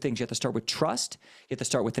with two things. You have to start with trust. You have to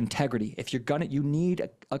start with integrity. If you're gonna, you need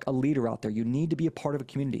a leader out there. You need to be a part of a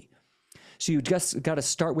community. So you just got to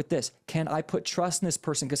start with this. Can I put trust in this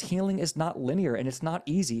person? Because healing is not linear and it's not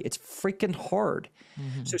easy. It's freaking hard.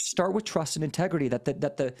 So Mhm. start with trust and integrity that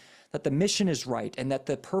the mission is right and that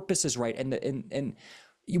the purpose is right and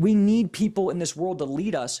we need people in this world to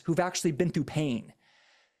lead us who've actually been through pain.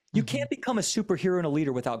 You Mhm. can't become a superhero and a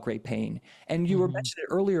leader without great pain. And you were Mhm. mentioning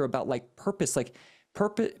it earlier about like purpose,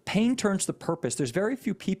 pain turns to purpose. There's very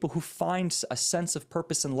few people who find a sense of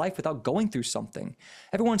purpose in life without going through something.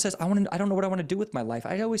 Everyone says, I don't know what I want to do with my life.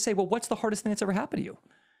 I always say, well, what's the hardest thing that's ever happened to you?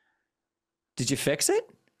 Did you fix it?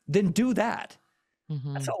 Then do that.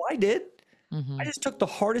 That's Mhm. all I did. I Mhm. just took the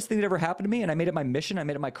hardest thing that ever happened to me and I made it my mission. I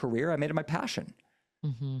made it my career. I made it my passion.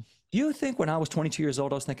 Mhm. You think when I was 22 years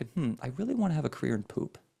old, I was thinking, I really want to have a career in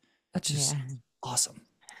poop. That's just Yeah. awesome.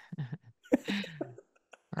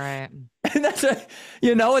 Right. And and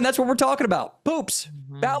that's what we're talking about. Poops,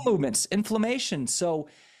 bowel Mhm. movements, inflammation. So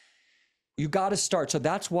You got to start. So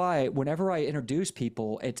that's why whenever I introduce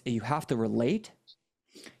people, you have to relate.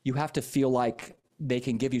 You have to feel like they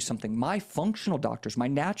can give you something. My functional doctors, my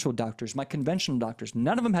natural doctors, my conventional doctors,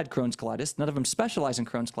 none of them had Crohn's colitis. None of them specialize in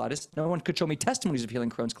Crohn's colitis. No one could show me testimonies of healing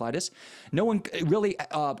Crohn's colitis. No one really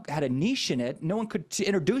had a niche in it. No one could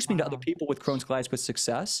introduce me to other people with Crohn's colitis with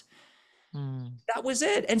success. That was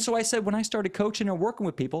it. And so I said, when I started coaching and working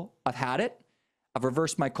with people, I've had it. I've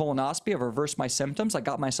reversed my colonoscopy. I've reversed my symptoms. I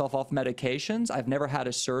got myself off medications. I've never had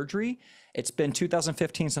a surgery. It's been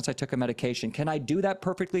 2015 since I took a medication. Can I do that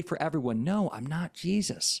perfectly for everyone? No, I'm not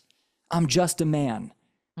Jesus. I'm just a man.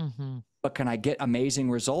 But can I get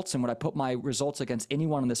amazing results? And when I put my results against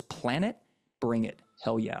anyone on this planet, bring it.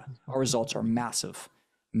 Hell yeah. Our results are massive,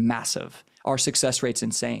 massive. Our success rate's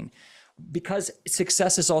insane because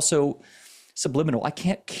success is also subliminal. I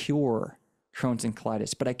can't cure Crohn's and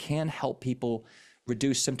colitis, but I can help people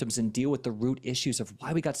reduce symptoms and deal with the root issues of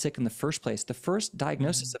why we got sick in the first place. The first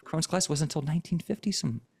diagnosis of Crohn's colitis wasn't until 1950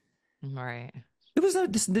 some. Right. It was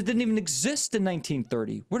not, this didn't even exist in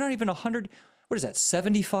 1930. We're not even 100, what is that,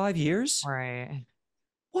 75 years? Right.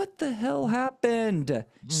 What the hell happened?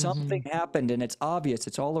 Something happened, and it's obvious.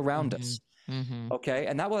 It's all around us. Okay.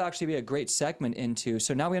 And that will actually be a great segment into,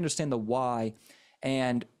 so now we understand the why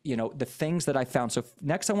and, you know, the things that I found. So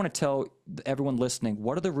next I want to tell everyone listening,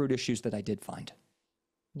 what are the root issues that I did find?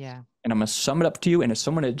 Yeah. And I'm going to sum it up to you. And if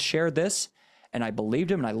someone had shared this and I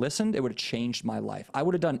believed him and I listened, it would have changed my life. I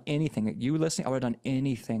would have done anything. You listening, I would have done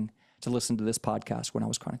anything to listen to this podcast when I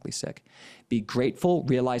was chronically sick. Be grateful,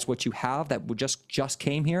 realize what you have that just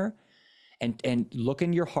came here, and look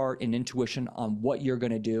in your heart and intuition on what you're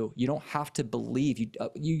going to do. You don't have to believe.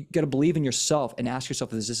 You got to believe in yourself and ask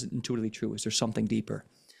yourself, is this intuitively true? Is there something deeper?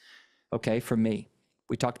 Okay, for me,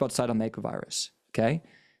 we talked about cytomegalovirus. Okay,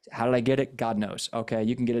 how did I get it? God knows. Okay,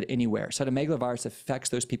 you can get it anywhere. Cytomegalovirus affects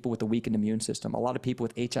those people with a weakened immune system. A lot of people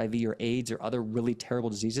with HIV or AIDS or other really terrible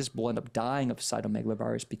diseases will end up dying of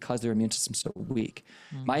cytomegalovirus because their immune system's so weak.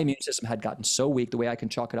 My immune system had gotten so weak. The way I can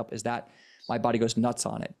chalk it up is that my body goes nuts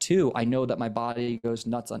on it. Two, I know that my body goes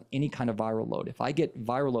nuts on any kind of viral load. If I get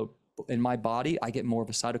viral load in my body, I get more of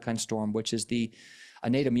a cytokine storm, which is the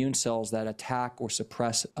innate immune cells that attack or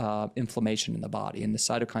suppress inflammation in the body. And the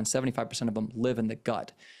cytokines, 75% of them live in the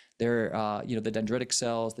gut. They're, the dendritic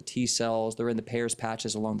cells, the T cells, they're in the Peyer's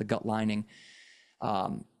patches along the gut lining.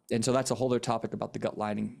 And so that's a whole other topic about the gut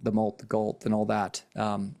lining, the molt, the gulp, and all that,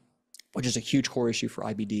 which is a huge core issue for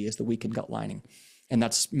IBD, is the weakened gut lining. And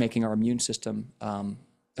that's making our immune system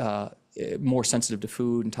more sensitive to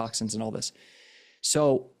food and toxins and all this.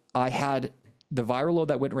 So I had the viral load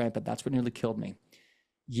that went rampant. That's what nearly killed me.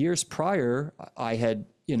 Years prior, I had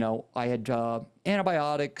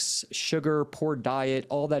antibiotics, sugar, poor diet,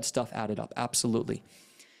 all that stuff added up. Absolutely.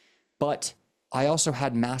 But I also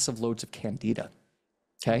had massive loads of candida.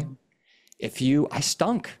 Okay. I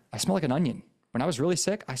stunk. I smelled like an onion. When I was really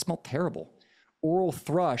sick, I smelled terrible. Oral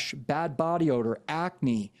thrush, bad body odor,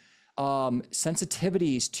 acne,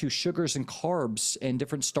 sensitivities to sugars and carbs and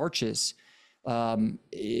different starches,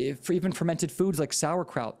 even fermented foods like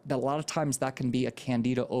sauerkraut, that a lot of times that can be a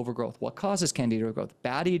candida overgrowth. What causes candida overgrowth?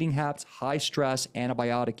 Bad eating habits, high stress,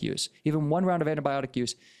 antibiotic use. Even one round of antibiotic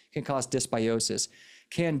use can cause dysbiosis.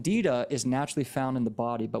 Candida is naturally found in the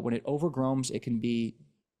body, but when it overgrows, it can be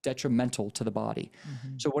detrimental to the body.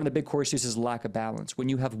 So one of the big core issues is lack of balance. When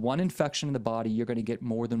you have one infection in the body, you're going to get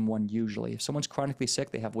more than one usually. If someone's chronically sick,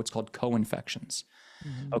 they have what's called co-infections.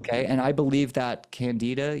 Okay. And I believe that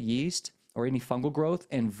candida, yeast, or any fungal growth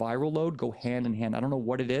and viral load go hand in hand. I don't know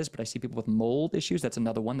what it is, but I see people with mold issues. That's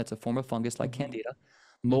another one. That's a form of fungus like candida.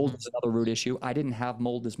 Mold is another root issue. I didn't have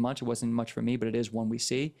mold as much. It wasn't much for me, but it is one we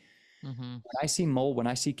see. When I see mold, when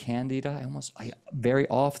I see candida, I very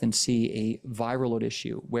often see a viral load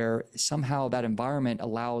issue where somehow that environment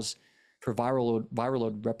allows for viral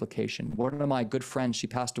load replication. One of my good friends, she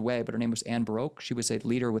passed away, but her name was Anne Baroque. She was a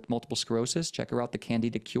leader with multiple sclerosis. Check her out, The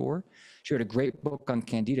Candida Cure. She wrote a great book on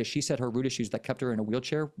candida. She said her root issues that kept her in a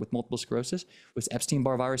wheelchair with multiple sclerosis was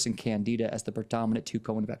Epstein-Barr virus and candida as the predominant two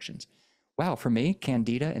co-infections. Wow, for me,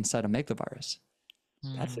 candida and cytomegalovirus.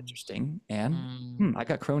 That's interesting. And I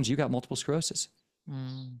got Crohn's, you got multiple sclerosis.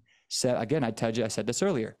 So again, I said this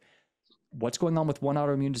earlier. What's going on with one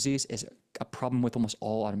autoimmune disease is a problem with almost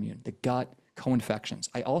all autoimmune, the gut co-infections.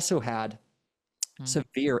 I also had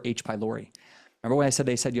severe H. pylori. Remember when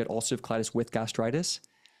they said you had ulcerative colitis with gastritis?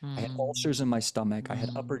 I had ulcers in my stomach. I had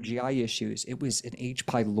upper GI issues. It was an H.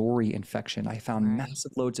 pylori infection. I found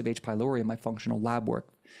massive loads of H. pylori in my functional lab work.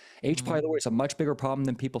 H. pylori is a much bigger problem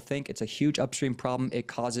than people think. It's a huge upstream problem.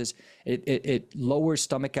 It lowers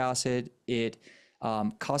stomach acid. It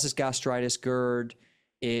causes gastritis, GERD.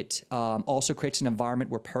 It also creates an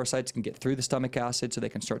environment where parasites can get through the stomach acid so they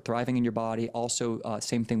can start thriving in your body. Also,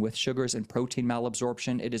 same thing with sugars and protein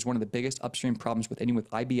malabsorption. It is one of the biggest upstream problems with anyone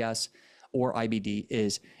with IBS or IBD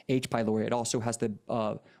is H. pylori. It also has the,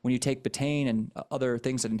 when you take betaine and other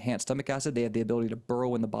things that enhance stomach acid, they have the ability to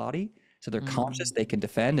burrow in the body. So they're conscious, they can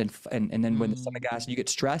defend, and then when the stomach acid, you get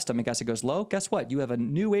stressed, stomach acid goes low, guess what? You have a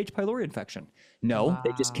new H. pylori infection. No,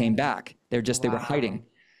 they just came Wow. back. They were hiding. Wow.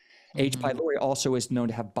 H. Mhm. pylori also is known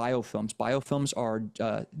to have biofilms. Biofilms are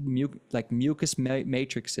like mucus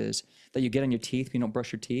matrices that you get on your teeth when you don't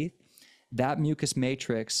brush your teeth. That mucus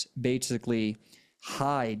matrix basically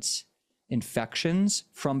hides infections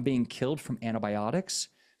from being killed from antibiotics,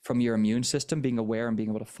 from your immune system being aware and being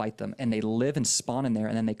able to fight them. And they live and spawn in there,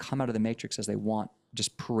 and then they come out of the matrix as they want,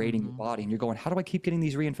 just parading your Mhm. body. And you're going, how do I keep getting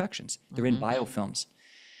these reinfections? They're in Mhm. biofilms.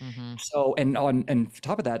 Mhm. So, and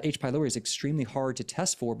top of that, H. pylori is extremely hard to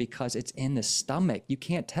test for because it's in the stomach. You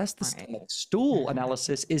can't test the Right. stomach. Stool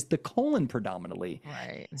analysis is the colon predominantly.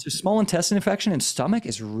 Right. So small intestine infection and stomach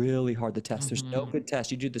is really hard to test. There's no Mhm. good test.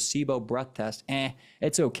 You do the SIBO breath test,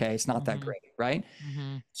 it's okay. It's not that Mhm. great, right?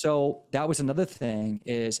 Mhm. So that was another thing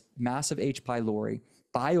is massive H. pylori.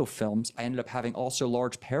 Biofilms, I ended up having also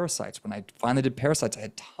large parasites. When I finally did parasites, I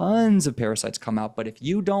had tons of parasites come out. But if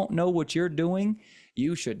you don't know what you're doing,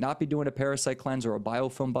 you should not be doing a parasite cleanse or a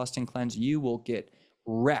biofilm busting cleanse. You will get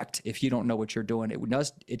wrecked if you don't know what you're doing.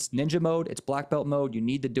 It's ninja mode, it's black belt mode. You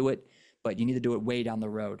need to do it, but you need to do it way down the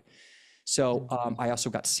road. So Mhm. I also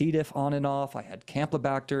got C. diff on and off. I had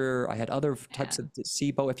Campylobacter. I had other types of Man.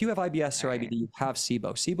 SIBO. If you have IBS or Right. IBD, you have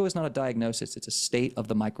SIBO. SIBO is not a diagnosis. It's a state of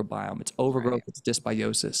the microbiome. It's overgrowth. Right. It's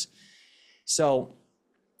dysbiosis. So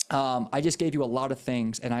I just gave you a lot of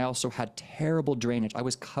things. And I also had terrible drainage. I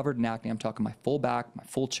was covered in acne. I'm talking my full back, my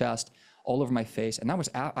full chest, all over my face. And that was,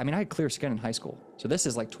 I mean, I had clear skin in high school. So this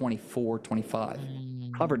is like 24, 25,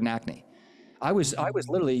 Mm. covered in acne. I was Mhm.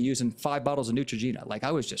 literally using 5 bottles of Neutrogena. Like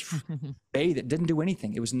I was just bathed. It didn't do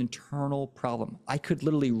anything. It was an internal problem. I could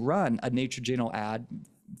literally run a Neutrogena ad,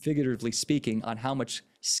 figuratively speaking, on how much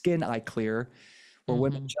skin I clear. Where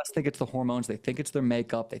women Mhm. just think it's the hormones, they think it's their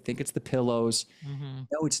makeup, they think it's the pillows. Mhm.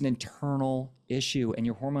 No, it's an internal issue, and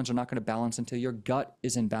your hormones are not going to balance until your gut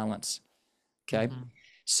is in balance. Okay, Mhm.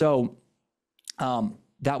 so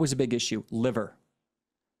that was a big issue. Liver.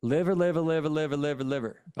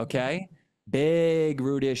 Okay. Big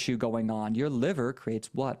root issue going on. Your liver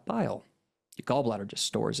creates what? Bile. Your gallbladder just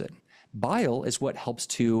stores it. Bile is what helps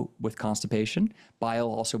with constipation. Bile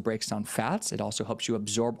also breaks down fats. It also helps you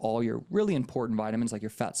absorb all your really important vitamins like your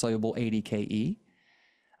fat soluble ADKE.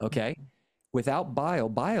 Okay. Without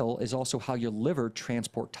bile is also how your liver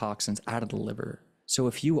transport toxins out of the liver. So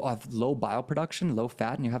if you have low bile production, low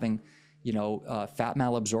fat, and you're having, fat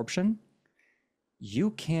malabsorption,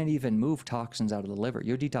 you can't even move toxins out of the liver.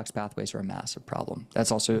 Your detox pathways are a massive problem.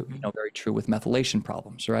 That's also, Mhm. very true with methylation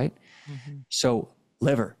problems, right? Mhm. So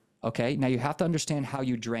liver, okay? Now you have to understand how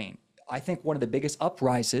you drain. I think one of the biggest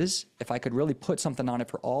uprises, if I could really put something on it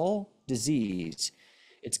for all disease,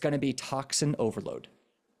 it's going to be toxin overload.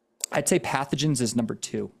 I'd say pathogens is number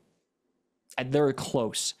two. They're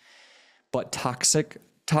close, but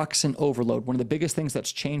toxin overload, one of the biggest things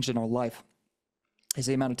that's changed in our life is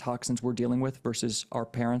the amount of toxins we're dealing with versus our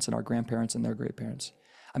parents and our grandparents and their great parents.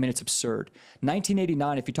 I mean, it's absurd.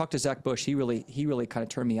 1989, if you talk to Zach Bush, he really kind of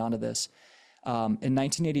turned me onto this. In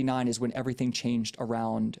 1989 is when everything changed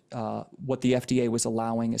around what the FDA was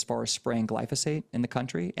allowing as far as spraying glyphosate in the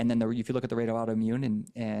country. And then if you look at the rate of autoimmune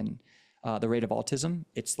and the rate of autism,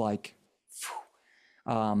 it's like,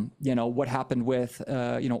 what happened with,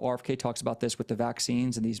 RFK talks about this with the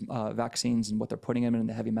vaccines and these vaccines and what they're putting them in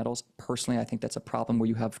the heavy metals. Personally, I think that's a problem where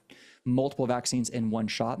you have multiple vaccines in one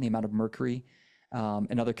shot and the amount of mercury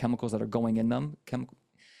and other chemicals that are going in them.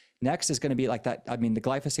 Next is going to be like that. I mean, the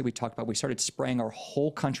glyphosate we talked about, we started spraying our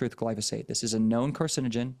whole country with glyphosate. This is a known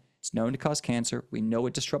carcinogen. It's known to cause cancer. We know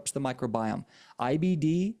it disrupts the microbiome.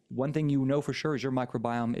 IBD, one thing you know for sure is your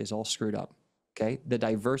microbiome is all screwed up. Okay. The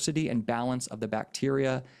diversity and balance of the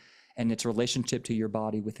bacteria and its relationship to your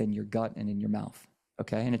body within your gut and in your mouth.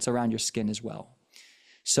 Okay. And it's around your skin as well.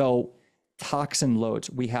 So toxin loads,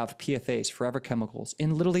 we have PFAs, forever chemicals,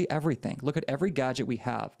 in literally everything. Look at every gadget we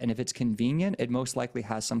have. And if it's convenient, it most likely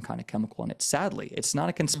has some kind of chemical in it. Sadly, it's not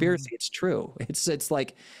a conspiracy. Mhm. It's true. It's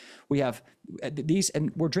like we have these,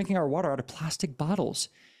 and we're drinking our water out of plastic bottles.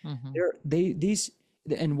 Mhm. These,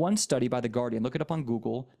 in one study by The Guardian, look it up on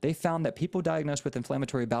Google, they found that people diagnosed with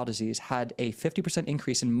inflammatory bowel disease had a 50%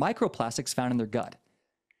 increase in microplastics found in their gut.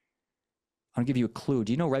 I'll give you a clue.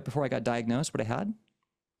 Do you know right before I got diagnosed what I had?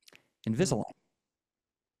 Mm. Invisalign.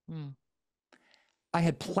 Mm. I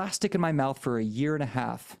had plastic in my mouth for a year and a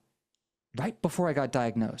half right before I got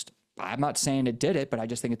diagnosed. I'm not saying it did it, but I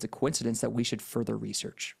just think it's a coincidence that we should further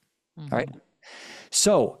research. All right.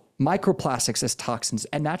 So microplastics as toxins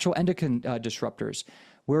and natural endocrine disruptors.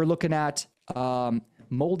 We're looking at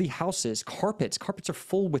moldy houses, carpets. Carpets are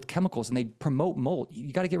full with chemicals and they promote mold.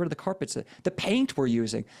 You got to get rid of the carpets, the paint we're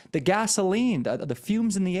using, the gasoline, the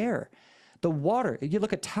fumes in the air, the water. You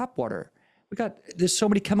look at tap water. There's so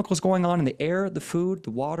many chemicals going on in the air, the food,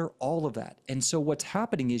 the water, all of that. And so what's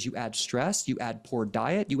happening is you add stress, you add poor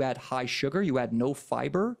diet, you add high sugar, you add no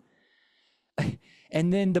fiber.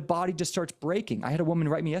 And then the body just starts breaking. I had a woman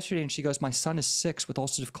write me yesterday and she goes, my son is 6 with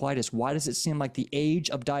ulcerative colitis. Why does it seem like the age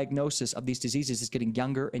of diagnosis of these diseases is getting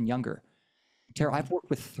younger and younger? Tara, I've worked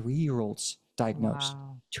with 3-year-olds diagnosed.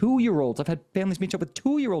 Wow. 2-year-olds. I've had families meet up with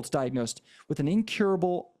 2-year-olds diagnosed with an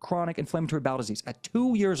incurable chronic inflammatory bowel disease at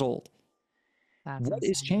 2 years old. What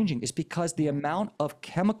is changing is because the amount of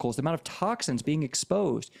chemicals, the amount of toxins being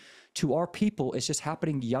exposed to our people is just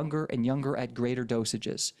happening younger and younger at greater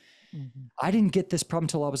dosages. I didn't get this problem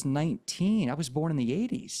until I was 19. I was born in the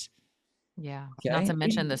 80s. Yeah. Okay. Not to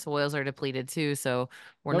mention the soils are depleted too. So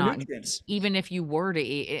we're not, nutrients. Even if you were to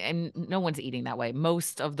eat, and no one's eating that way.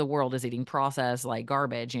 Most of the world is eating processed like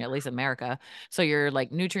garbage, at least America. So you're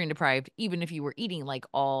like nutrient deprived. Even if you were eating like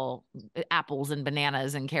all apples and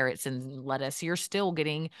bananas and carrots and lettuce, you're still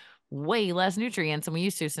getting way less nutrients than we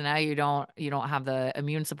used to. So now you don't have the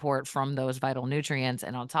immune support from those vital nutrients.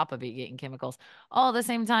 And on top of it, getting chemicals all at the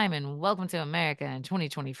same time. And welcome to America in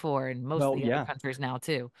 2024 and most of the other countries now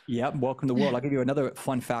too. Yeah. Welcome to the world. I'll give you another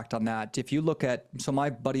fun fact on that. If you look at, so my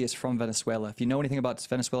buddy is from Venezuela. If you know anything about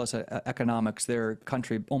Venezuela's economics, their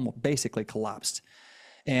country almost basically collapsed.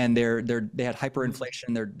 And they had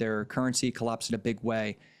hyperinflation. Their currency collapsed in a big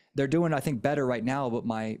way. They're doing, I think, better right now, but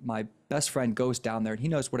my best friend goes down there and he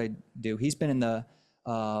knows what I do. He's been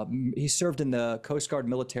he served in the Coast Guard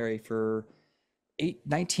military for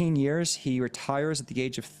 19 years. He retires at the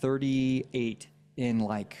age of 38 in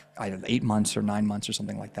like, I don't know, 8 months or 9 months or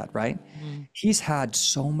something like that, right? He's had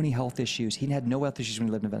so many health issues. He had no health issues when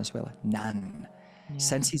he lived in Venezuela, none.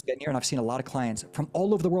 Since he's been here, and I've seen a lot of clients from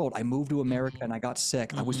all over the world. I moved to America and I got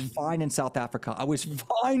sick. I was fine in South Africa. I was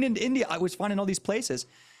fine in India. I was fine in all these places.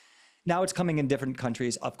 Now it's coming in different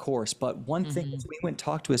countries, of course. But one thing is we went and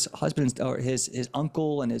talked to his husband or his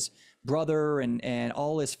uncle and his brother and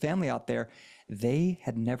all his family out there. They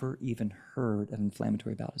had never even heard of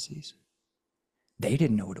inflammatory bowel disease. They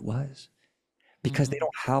didn't know what it was because they don't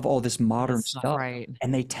have all this modern stuff. Right.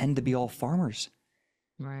 And they tend to be all farmers.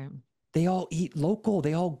 Right. They all eat local.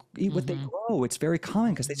 They all eat what they grow. It's very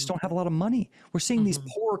common because they just don't have a lot of money. We're seeing these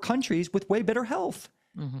poorer countries with way better health.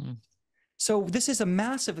 So this is a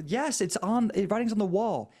massive, yes, writing's on the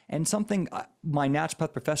wall. And something my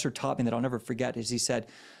naturopath professor taught me that I'll never forget is he said,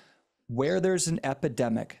 where there's an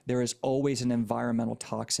epidemic, there is always an environmental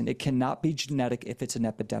toxin. It cannot be genetic if it's an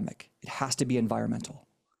epidemic. It has to be environmental,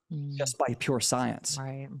 just by pure science.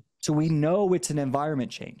 Right. So we know it's an environment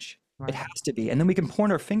change. Right. It has to be. And then we can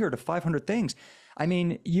point our finger to 500 things. I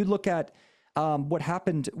mean, you look at what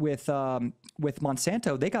happened with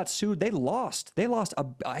Monsanto. They got sued. They lost.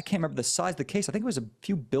 I can't remember the size of the case. I think it was a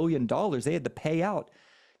few $1 billion. They had to pay out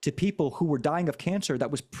to people who were dying of cancer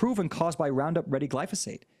that was proven caused by Roundup Ready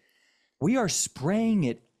glyphosate. We are spraying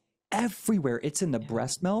it everywhere. It's in the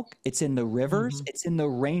breast milk. It's in the rivers. It's in the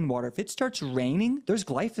rainwater. If it starts raining, there's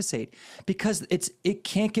glyphosate because it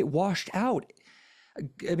can't get washed out.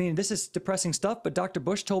 I mean, this is depressing stuff, but Dr.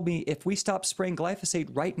 Bush told me if we stop spraying glyphosate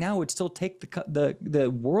right now, it'd still take the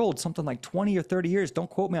world something like 20 or 30 years. Don't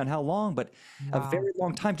quote me on how long, but a very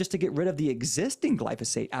long time just to get rid of the existing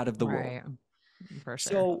glyphosate out of the world. For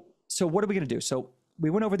sure. So what are we going to do? So we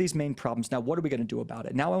went over these main problems. Now, what are we going to do about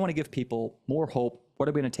it? Now I want to give people more hope. What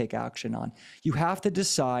are we going to take action on? You have to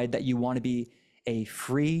decide that you want to be a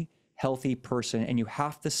free, healthy person, and you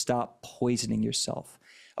have to stop poisoning yourself.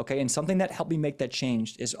 Okay, and something that helped me make that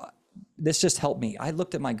change is, this just helped me. I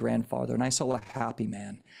looked at my grandfather and I saw a happy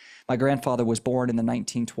man. My grandfather was born in the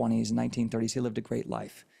 1920s and 1930s. He lived a great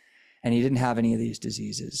life and he didn't have any of these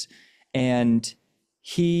diseases. And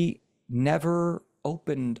he never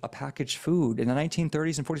opened a packaged food. In the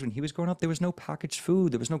 1930s and 40s, when he was growing up, there was no packaged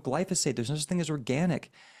food. There was no glyphosate. There's no such thing as organic.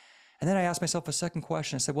 And then I asked myself a second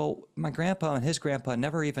question. I said, well, my grandpa and his grandpa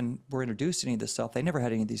never even were introduced to any of this stuff. They never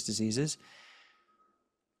had any of these diseases.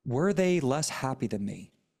 Were they less happy than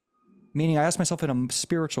me? Meaning I asked myself in a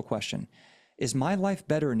spiritual question, is my life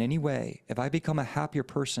better in any way if I become a happier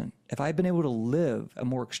person, if I've been able to live a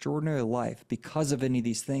more extraordinary life because of any of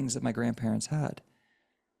these things that my grandparents had?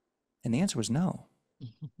 And the answer was no.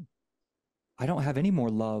 I don't have any more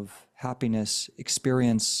love, happiness,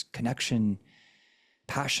 experience, connection,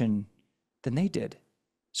 passion than they did.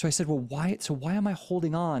 So I said, well, why am I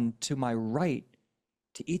holding on to my right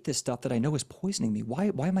to eat this stuff that I know is poisoning me? Why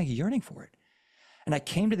am I yearning for it? And I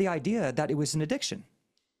came to the idea that it was an addiction.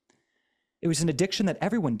 It was an addiction that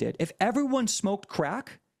everyone did. If everyone smoked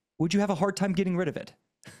crack, would you have a hard time getting rid of it?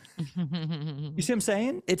 You see what I'm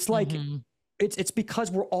saying? It's like, it's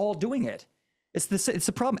because we're all doing it. It's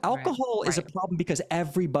the problem. Alcohol is a problem because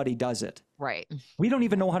everybody does it. Right. We don't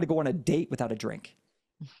even know how to go on a date without a drink.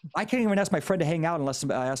 I can't even ask my friend to hang out unless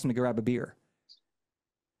I ask him to grab a beer.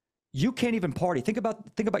 You can't even party. Think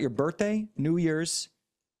about your birthday, New Year's,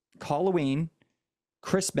 Halloween,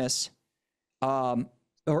 Christmas,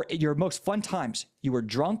 or your most fun times. You were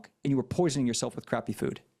drunk and you were poisoning yourself with crappy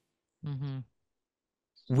food.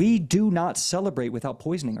 We do not celebrate without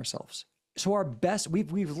poisoning ourselves. So our best,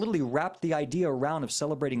 we've literally wrapped the idea around of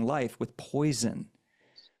celebrating life with poison.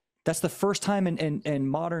 That's the first time in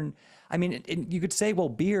modern, I mean, you could say, well,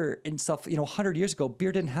 beer and stuff, 100 years ago,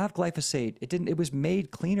 beer didn't have glyphosate. It was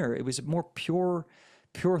made cleaner. It was a more pure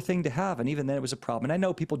thing to have. And even then it was a problem. And I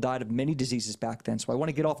know people died of many diseases back then. So I want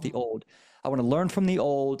to get off the old. I want to learn from the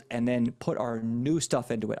old and then put our new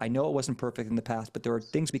stuff into it. I know it wasn't perfect in the past, but there are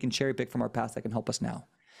things we can cherry pick from our past that can help us now.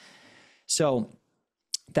 So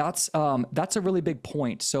that's a really big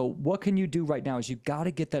point. So what can you do right now is you got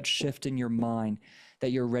to get that shift in your mind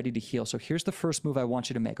that you're ready to heal. So here's the first move I want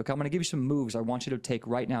you to make. Okay, I'm going to give you some moves I want you to take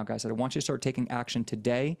right now, guys. I want you to start taking action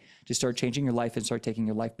today to start changing your life and start taking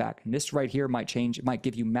your life back. And this right here might change. It might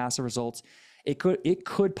give you massive results. It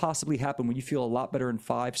could possibly happen when you feel a lot better in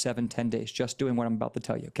 5, 7, 10 days, just doing what I'm about to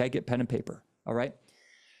tell you. Okay, get pen and paper. All right.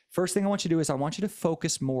 First thing I want you to do is I want you to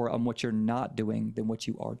focus more on what you're not doing than what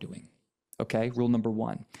you are doing. Okay, rule number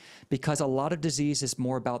 1, because a lot of disease is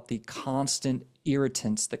more about the constant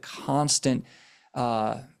irritants, the constant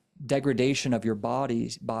degradation of your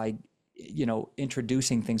bodies by,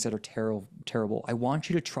 introducing things that are terrible. I want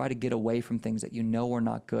you to try to get away from things that you know are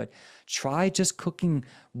not good. Try just cooking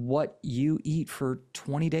what you eat for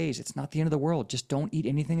 20 days. It's not the end of the world. Just don't eat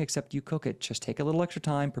anything except you cook it. Just take a little extra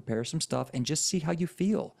time, prepare some stuff, and just see how you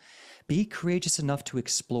feel. Be courageous enough to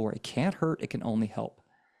explore. It can't hurt. It can only help.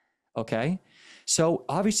 Okay. So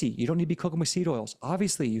obviously you don't need to be cooking with seed oils.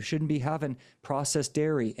 Obviously you shouldn't be having processed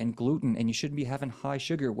dairy and gluten, and you shouldn't be having high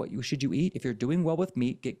sugar. Should you eat? If you're doing well with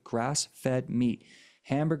meat, get grass-fed meat,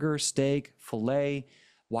 hamburger, steak, filet,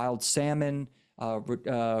 wild salmon,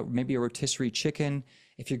 maybe a rotisserie chicken.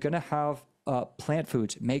 If you're going to have plant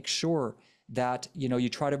foods, make sure that, you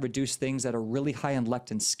try to reduce things that are really high in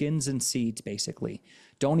lectin, skins and seeds, basically.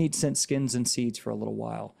 Don't eat skins and seeds for a little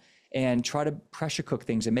while. And try to pressure cook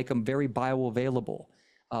things and make them very bioavailable,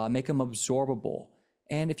 make them absorbable.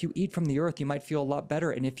 And if you eat from the earth, you might feel a lot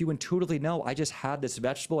better. And if you intuitively know, I just had this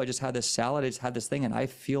vegetable, I just had this salad, I just had this thing, and I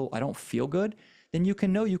don't feel good, then you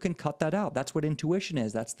can know you can cut that out. That's what intuition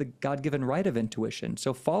is. That's the God-given right of intuition.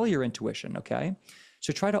 So follow your intuition, okay?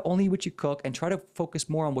 So try to only eat what you cook and try to focus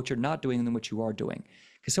more on what you're not doing than what you are doing.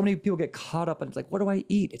 Because so many people get caught up and it's like, what do I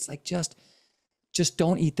eat? It's like, just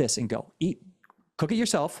don't eat this and go. Cook it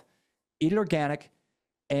yourself. Eat it organic,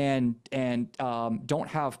 and don't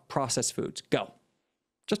have processed foods. Go,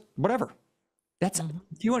 just whatever. That's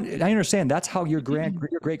I understand. That's how your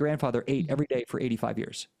great grandfather ate every day for 85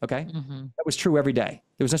 years. Okay, that was true every day.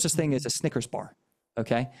 There was no such thing as a Snickers bar.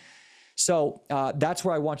 Okay, so that's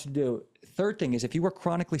what I want you to do. Third thing is, if you were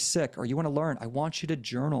chronically sick or you want to learn, I want you to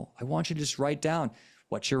journal. I want you to just write down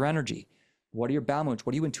what's your energy, what are your bowel movements,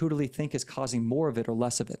 what do you intuitively think is causing more of it or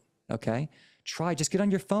less of it. Okay. Just get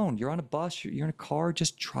on your phone. You're on a bus, you're in a car,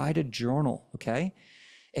 just try to journal, okay?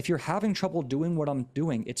 If you're having trouble doing what I'm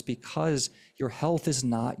doing, it's because your health is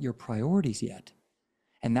not your priorities yet.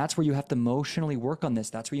 And that's where you have to emotionally work on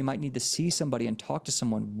this. That's where you might need to see somebody and talk to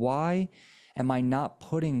someone. Why am I not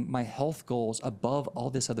putting my health goals above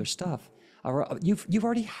all this other stuff? You've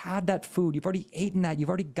already had that food. You've already eaten that. You've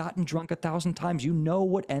already gotten drunk 1,000 times. You know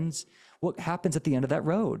what happens at the end of that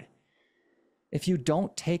road. If you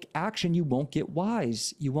don't take action, you won't get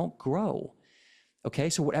wise. You won't grow. Okay,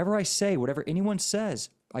 so whatever I say, whatever anyone says,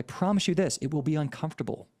 I promise you this, it will be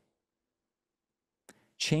uncomfortable.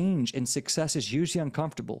 Change and success is usually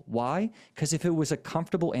uncomfortable. Why? Because if it was a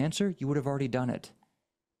comfortable answer, you would have already done it.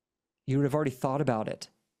 You would have already thought about it.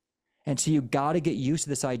 And so you got to get used to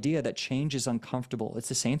this idea that change is uncomfortable. It's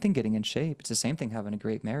the same thing getting in shape. It's the same thing having a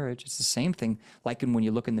great marriage. It's the same thing like when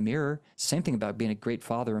you look in the mirror. It's the same thing about being a great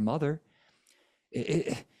father or mother.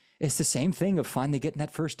 It's the same thing of finally getting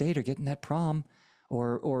that first date or getting that prom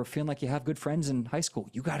or feeling like you have good friends in high school.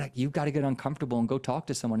 You gotta get uncomfortable and go talk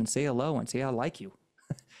to someone and say hello and say, I like you.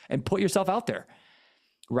 and put yourself out there,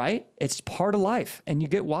 right? It's part of life, and you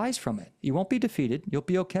get wise from it. You won't be defeated. You'll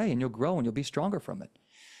be okay, and you'll grow, and you'll be stronger from it.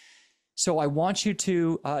 So I want you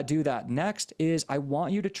to do that. Next is I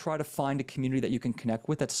want you to try to find a community that you can connect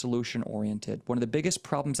with that's solution oriented. One of the biggest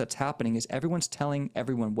problems that's happening is everyone's telling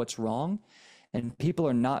everyone what's wrong, and people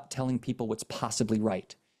are not telling people what's possibly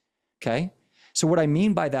right. Okay? So what I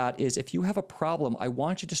mean by that is if you have a problem, I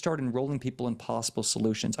want you to start enrolling people in possible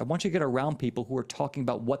solutions. I want you to get around people who are talking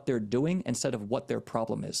about what they're doing instead of what their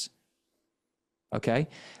problem is. Okay.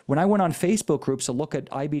 When I went on Facebook groups to look at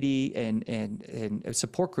IBD and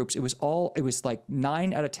support groups, it was like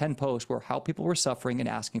 9 out of 10 posts were how people were suffering and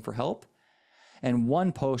asking for help. And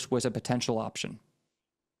one post was a potential option.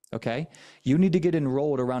 Okay. You need to get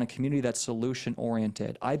enrolled around a community that's solution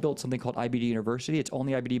oriented. I built something called IBD University. It's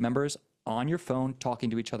only IBD members on your phone talking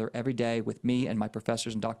to each other every day with me and my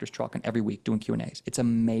professors and doctors talking every week doing Q&As. It's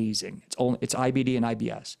amazing. It's IBD and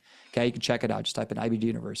IBS. Okay. You can check it out. Just type in IBD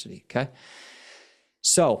University. Okay.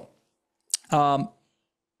 So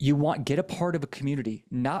get a part of a community.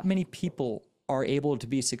 Not many people are able to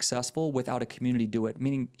be successful without a community do it,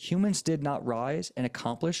 meaning humans did not rise and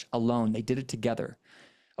accomplish alone. They did it together.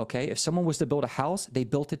 Okay. If someone was to build a house, they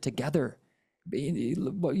built it together.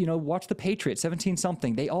 Watch the Patriots, 17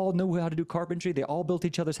 something. They all knew how to do carpentry. They all built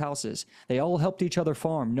each other's houses. They all helped each other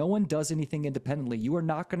farm. No one does anything independently. You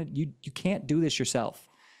can't do this yourself.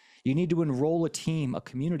 You need to enroll a team, a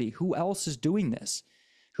community. Who else is doing this?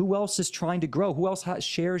 Who else is trying to grow? Who else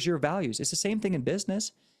shares your values? It's the same thing in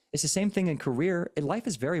business. It's the same thing in career. Life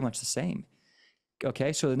is very much the same.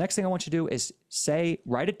 Okay, so the next thing I want you to do is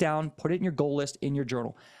write it down, put it in your goal list, in your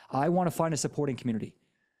journal. I want to find a supporting community.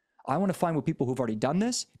 I want to find with people who've already done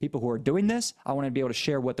this, people who are doing this. I want to be able to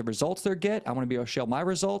share what the results they get. I want to be able to share my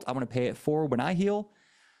results. I want to pay it forward when I heal.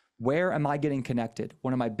 Where am I getting connected?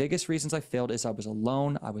 One of my biggest reasons I failed is I was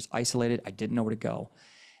alone. I was isolated. I didn't know where to go.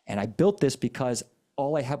 And I built this because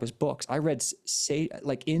all I had was books. I read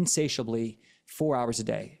insatiably 4 hours a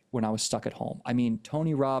day when I was stuck at home. I mean,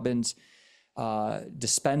 Tony Robbins,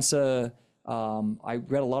 Dispenza. I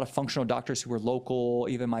read a lot of functional doctors who were local.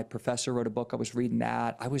 Even my professor wrote a book. I was reading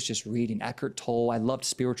that. I was just reading Eckhart Tolle. I loved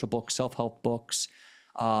spiritual books, self-help books.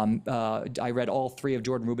 I read all 3 of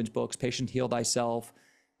Jordan Rubin's books, Patient Heal Thyself,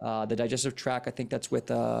 The Digestive Tract. I think that's with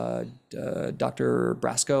Dr.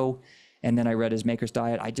 Brasco. And then I read his Maker's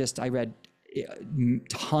Diet. I read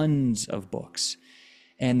tons of books.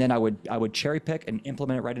 And then I would cherry pick and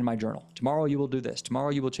implement it right in my journal. Tomorrow you will do this. Tomorrow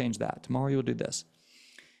you will change that. Tomorrow you will do this.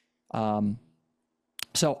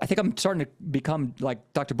 So I think I'm starting to become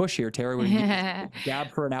like Dr. Bush here, Terry, where you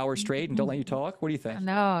gab for an hour straight and don't let you talk. What do you think?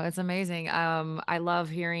 No, it's amazing. I love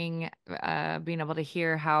being able to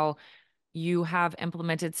hear how you have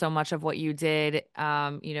implemented so much of what you did,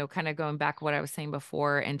 kind of going back what I was saying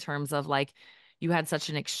before in terms of like, you had such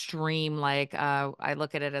an extreme, I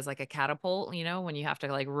look at it as like a catapult, when you have to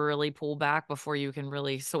like really pull back before you can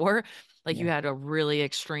really soar, like you had a really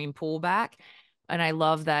extreme pullback. And I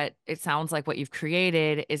love that it sounds like what you've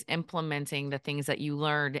created is implementing the things that you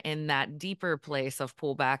learned in that deeper place of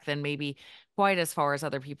pullback than maybe quite as far as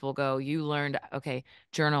other people go. You learned, okay,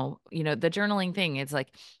 journal, the journaling thing. It's like,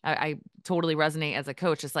 I totally resonate as a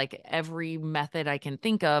coach. It's like every method I can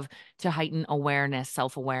think of to heighten awareness,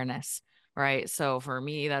 self-awareness. Right. So for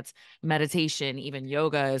me, that's meditation. Even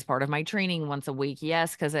yoga is part of my training once a week.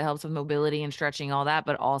 Yes, because it helps with mobility and stretching, all that,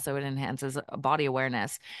 but also it enhances body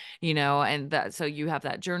awareness, and that, so you have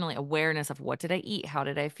that journaling awareness of what did I eat? How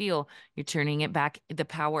did I feel? You're turning it back, the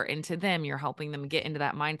power into them. You're helping them get into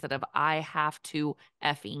that mindset of I have to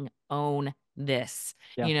effing own this,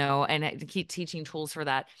 and keep teaching tools for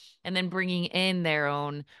that. And then bringing in their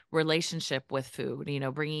own relationship with food,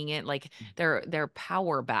 bringing in like their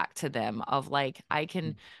power back to them of like, I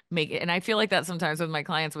can make it. And I feel like that sometimes with my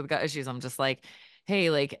clients with gut issues, I'm just like,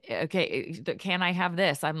 hey, like, okay, can I have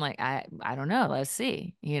this? I'm like, I don't know. Let's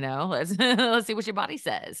see, let's, let's see what your body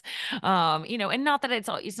says. And not that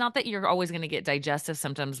it's not that you're always going to get digestive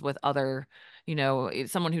symptoms with other,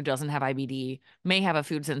 someone who doesn't have IBD may have a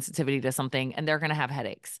food sensitivity to something and they're going to have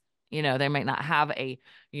headaches. They might not have a,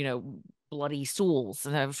 bloody stools,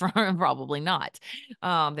 probably not.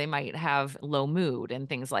 They might have low mood and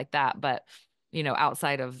things like that, but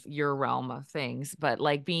outside of your realm of things, but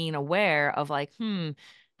like being aware of like,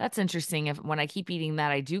 that's interesting. If when I keep eating that,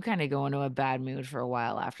 I do kind of go into a bad mood for a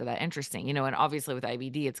while after that. Interesting, and obviously with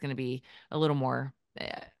IBD, it's going to be a little more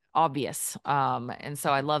obvious. And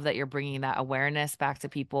so I love that you're bringing that awareness back to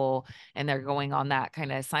people and they're going on that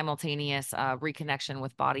kind of simultaneous reconnection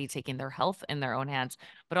with body, taking their health in their own hands,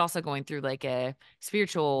 but also going through like a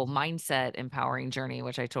spiritual mindset empowering journey,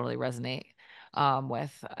 which I totally resonate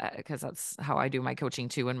with, because that's how I do my coaching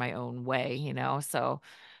too in my own way, So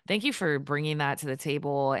thank you for bringing that to the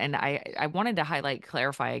table. And I wanted to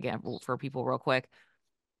clarify again for people real quick.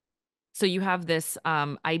 So you have this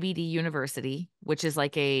IBD University, which is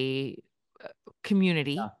like a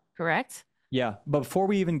community, correct? Yeah. But before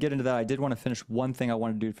we even get into that, I did want to finish one thing I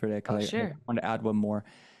want to do for today Oh, because I sure. want to add one more.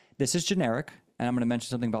 This is generic, and I'm going to mention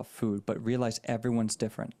something about food, but realize everyone's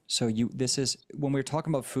different. So when we're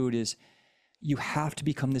talking about food is you have to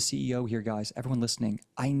become the CEO here, guys. Everyone listening,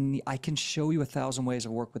 I can show you 1,000 ways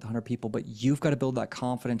to work with 100 people, but you've got to build that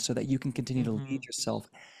confidence so that you can continue to Mm-hmm. lead yourself.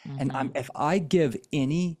 And Mm-hmm. if I give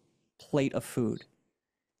any plate of food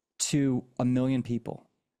to 1,000,000 people,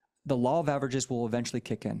 the law of averages will eventually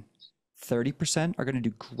kick in. 30% are going to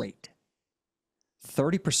do great.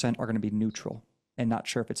 30% are going to be neutral and not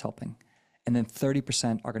sure if it's helping. And then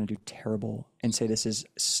 30% are going to do terrible and say this is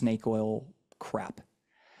snake oil crap.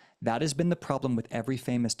 That has been the problem with every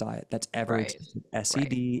famous diet that's ever Right. existed. Right.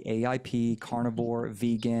 S.H.I.E.L.D, AIP, carnivore,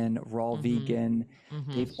 vegan, raw Mm-hmm. vegan.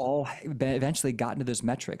 Mm-hmm. They've all eventually gotten to those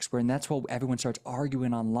metrics and that's what everyone starts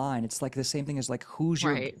arguing online. It's like the same thing as like, who's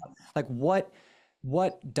your, Right. like what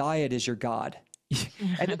diet is your God?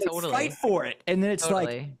 And then they fight Totally. for it. And then it's like,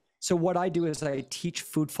 Totally. so what I do is I teach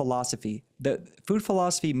food philosophy. The food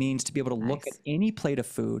philosophy means to be able to look at Nice. any plate of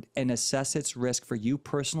food and assess its risk for you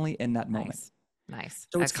personally in that moment. Nice. Nice.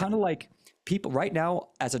 So it's kind Excellent. of like people right now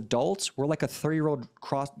as adults, we're like a 30-year-old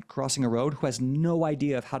crossing a road who has no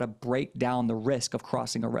idea of how to break down the risk of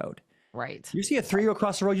crossing a road. Right. You see a 3-year-old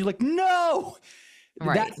cross the road, you're like, no,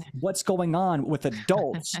 Right. that's what's going on with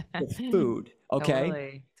adults with food. Okay.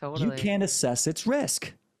 Totally. You Totally. can't assess its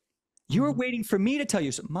risk. You're Mm-hmm. waiting for me to tell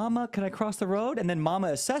you, Mama, can I cross the road? And then Mama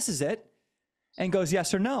assesses it and goes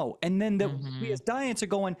yes or no. And then we Mm-hmm. as diets are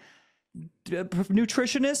going,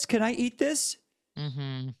 nutritionist, can I eat this?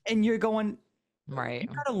 Mm-hmm. And you're going, you Right.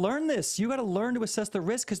 got to learn this. You got to learn to assess the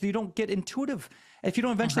risk because you don't get intuitive. If you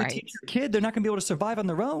don't eventually Right. teach your kid, they're not going to be able to survive on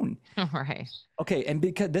their own. Right. Okay. And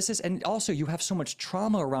and also you have so much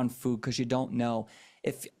trauma around food because you don't know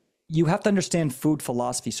if you have to understand food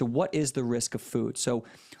philosophy. So what is the risk of food? So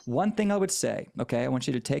one thing I would say, okay, I want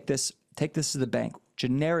you to take this to the bank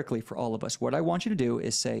generically for all of us. What I want you to do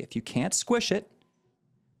is say, if you can't squish it,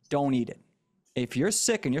 don't eat it. If you're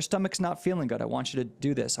sick and your stomach's not feeling good, I want you to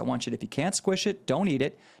do this. I want you to, if you can't squish it, don't eat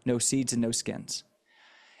it. No seeds and no skins.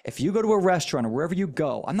 If you go to a restaurant or wherever you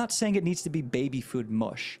go, I'm not saying it needs to be baby food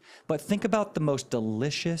mush, but think about the most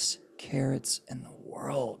delicious carrots in the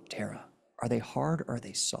world, Tara. Are they hard or are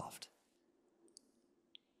they soft?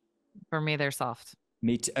 For me, they're soft.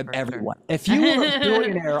 Me too, For sure. everyone. If you were a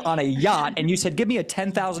billionaire on a yacht and you said, give me a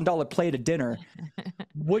 $10,000 plate of dinner,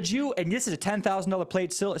 would you, and this is a $10,000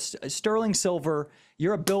 plate, sterling silver,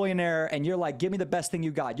 you're a billionaire and you're like, give me the best thing you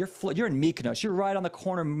got. You're in Mykonos. You're right on the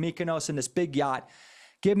corner of Mykonos in this big yacht.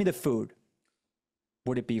 Give me the food.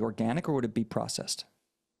 Would it be organic or would it be processed?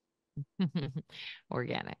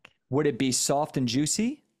 Organic. Would it be soft and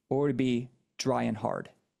juicy or would it be dry and hard?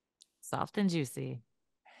 Soft and juicy.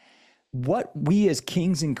 What we as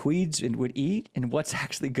kings and queens would eat and what's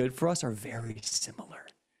actually good for us are very similar.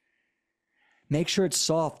 Make sure it's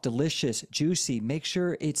soft, delicious, juicy. Make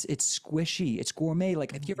sure it's squishy, it's gourmet.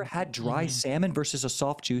 Like, have you ever had dry salmon versus a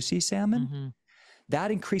soft, juicy salmon? Mm-hmm.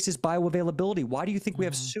 That increases bioavailability. Why do you think we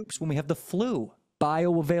have Mm-hmm. soups when we have the flu?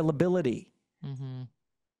 Bioavailability. Mm-hmm.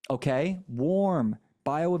 Okay, warm,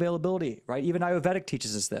 bioavailability, right? Even Ayurvedic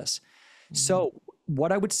teaches us this. So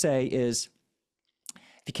what I would say is,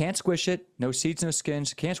 if you can't squish it, no seeds, no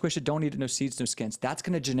skins. Can't squish it, don't eat it, no seeds, no skins. That's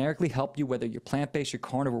going to generically help you whether you're plant-based, you're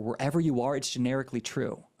carnivore, wherever you are, it's generically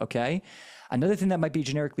true, okay? Another thing that might be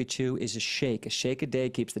generically true is a shake. A shake a day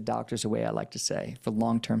keeps the doctors away, I like to say, for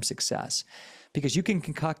long-term success. Because you can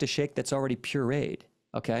concoct a shake that's already pureed,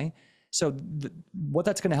 okay? So what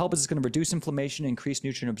that's going to help is it's going to reduce inflammation and increase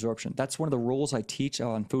nutrient absorption. That's one of the rules I teach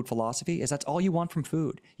on food philosophy is that's all you want from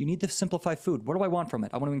food. You need to simplify food. What do I want from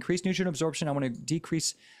it? I want to increase nutrient absorption. I want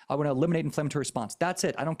to eliminate inflammatory response. That's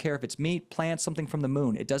it. I don't care if it's meat, plants, something from the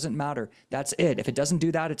moon. It doesn't matter. That's it. If it doesn't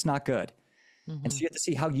do that, it's not good. And so you have to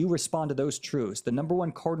see how you respond to those truths. The number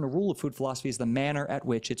one cardinal rule of food philosophy is the manner at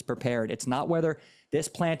which it's prepared. It's not whether this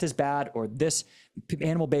plant is bad or this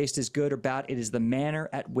animal-based is good or bad. It is the manner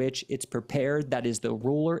at which it's prepared. That is the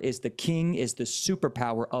ruler, is the king, is the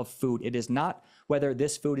superpower of food. It is not whether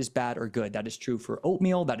this food is bad or good. That is true for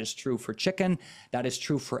oatmeal. That is true for chicken. That is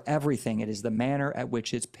true for everything. It is the manner at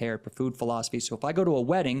which it's prepared for food philosophy. So if I go to a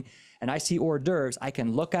wedding and I see hors d'oeuvres, I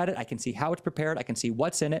can look at it. I can see how it's prepared. I can see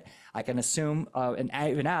what's in it. I can assume and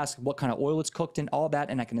even ask what kind of oil it's cooked in, all that,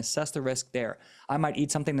 and I can assess the risk there. I might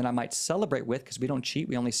eat something that I might celebrate with, because we don't cheat,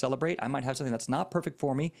 we only celebrate. I might have something that's not perfect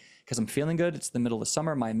for me because I'm feeling good. It's the middle of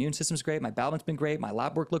summer. My immune system's great. My bowel's been great. My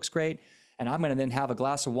lab work looks great. And I'm going to then have a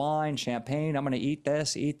glass of wine, champagne. I'm going to eat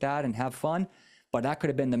this, eat that, and have fun. But that could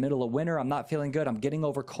have been the middle of winter. I'm not feeling good. I'm getting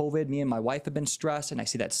over COVID. Me and my wife have been stressed. And I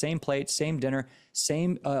see that same plate, same dinner,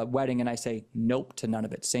 same wedding. And I say, nope to none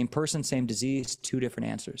of it. Same person, same disease, two different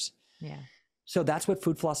answers. Yeah. So that's what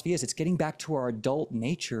food philosophy is. It's getting back to our adult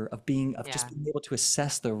nature of just being able to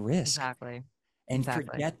assess the risk. Exactly. And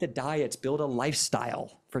forget the diets, build a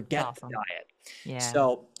lifestyle. Forget the diet. Yeah.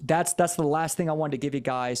 So that's the last thing I wanted to give you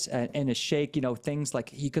guys. And a shake, things like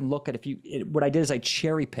you can look at what I did is I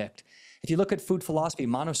cherry picked. If you look at food philosophy,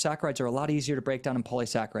 monosaccharides are a lot easier to break down than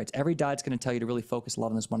polysaccharides. Every diet's going to tell you to really focus a lot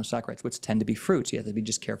on those monosaccharides, which tend to be fruits. You have to be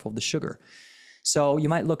just careful of the sugar. So you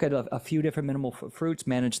might look at a few different minimal fruits,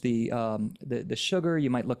 manage the sugar. You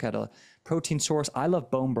might look at a protein source. I love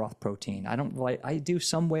bone broth protein. I do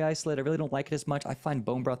some whey isolate. I really don't like it as much. I find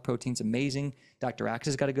bone broth protein's amazing. Dr. Axe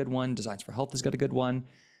has got a good one. Designs for Health has got a good one.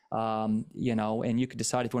 And you can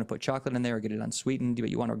decide if you want to put chocolate in there or get it unsweetened, but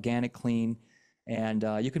you want organic, clean, and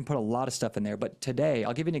you can put a lot of stuff in there. But today,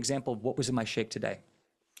 I'll give you an example of what was in my shake today.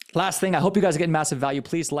 Last thing, I hope you guys are getting massive value.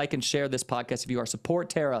 Please like and share this podcast if you are. Support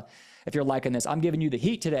Tara if you're liking this. I'm giving you the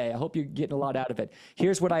heat today. I hope you're getting a lot out of it.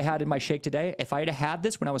 Here's what I had in my shake today. If I had had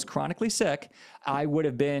this when I was chronically sick, I would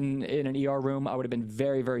have been in an ER room. I would have been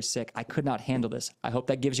very, very sick. I could not handle this. I hope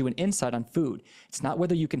that gives you an insight on food. It's not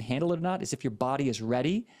whether you can handle it or not. It's if your body is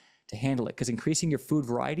ready to handle it, because increasing your food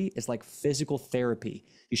variety is like physical therapy.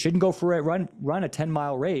 You shouldn't go for a run a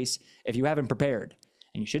 10-mile race if you haven't prepared.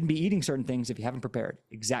 And you shouldn't be eating certain things if you haven't prepared.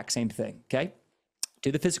 Exact same thing, okay?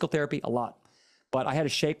 Do the physical therapy a lot. But I had a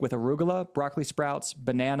shake with arugula, broccoli sprouts,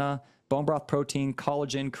 banana, bone broth protein,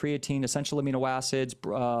 collagen, creatine, essential amino acids,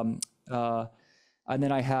 and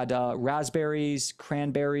then I had raspberries,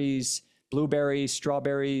 cranberries, blueberries,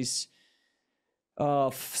 strawberries,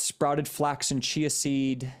 sprouted flax and chia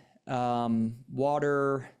seed,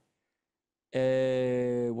 water.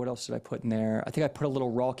 What else did I put in there? I think I put a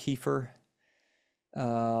little raw kefir. I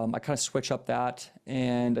kind of switch up that.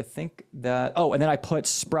 And I think that, and then I put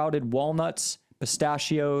sprouted walnuts,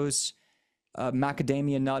 pistachios,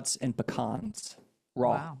 macadamia nuts, and pecans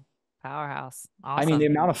raw. Wow. Powerhouse. Awesome. I mean, the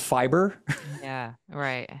amount of fiber. Yeah,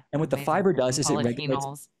 right. And what the fiber does is it regulates.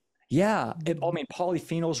 Polyphenols. Yeah.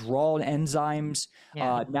 Polyphenols, raw enzymes,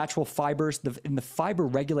 natural fibers. And the fiber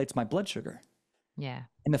regulates my blood sugar. Yeah.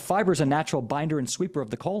 And the fiber is a natural binder and sweeper of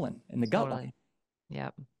the colon and the gut line.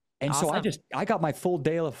 Yep. And so I got my full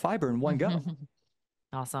day of fiber in one go.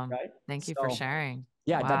 Awesome. Right? Thank you for sharing.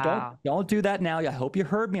 Yeah, wow. don't do that now. I hope you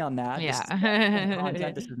heard me on that.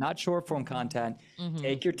 Yeah. This is not short form content.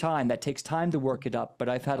 Take your time. That takes time to work it up. But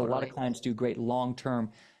I've had a lot of clients do great long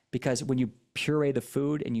term, because when you puree the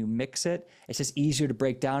food and you mix it, it's just easier to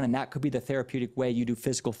break down. And that could be the therapeutic way you do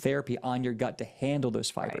physical therapy on your gut to handle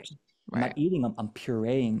those fibers. I'm not eating them, I'm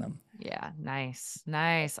pureeing them. Yeah, nice.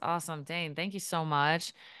 Awesome. Dane, thank you so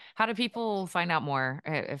much. How do people find out more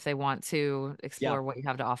if they want to explore what you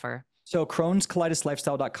have to offer? So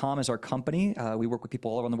Crohn'sColitisLifestyle.com is our company. We work with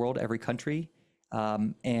people all around the world, every country.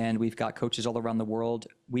 And we've got coaches all around the world.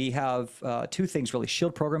 We have two things really.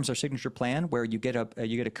 S.H.I.E.L.D program is our signature plan, where you get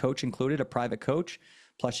a coach included, a private coach,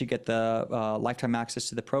 plus you get the lifetime access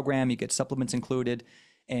to the program. You get supplements included,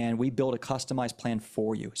 and we build a customized plan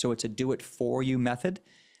for you. So it's a do-it-for-you method.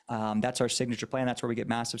 That's our signature plan. That's where we get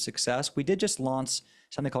massive success. We did just launch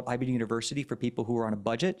something called IBD University for people who are on a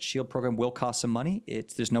budget. S.H.I.E.L.D program will cost some money.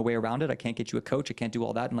 There's no way around it. I can't get you a coach. I can't do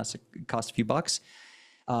all that unless it costs a few bucks.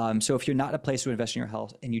 So if you're not in a place to invest in your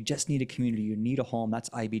health and you just need a community, you need a home, that's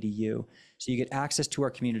IBDU. So you get access to our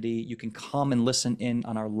community. You can come and listen in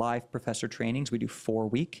on our live professor trainings. We do 4 a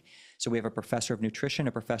week. So we have a professor of nutrition,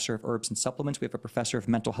 a professor of herbs and supplements. We have a professor of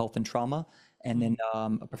mental health and trauma, and then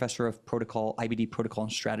a professor of IBD protocol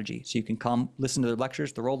and strategy. So you can come listen to their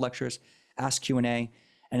lectures, their old lectures, ask Q&A,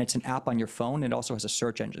 and it's an app on your phone. It also has a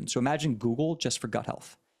search engine. So imagine Google just for gut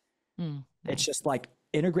health. Nice. It's just like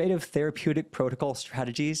integrative therapeutic protocol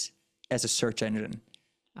strategies as a search engine.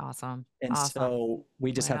 Awesome. And so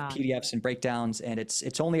we just have PDFs and breakdowns, and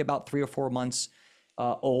it's only about 3 or 4 months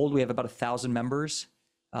old. We have about 1,000 members,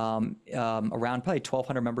 around probably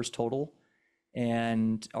 1,200 members total.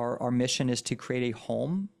 And our mission is to create a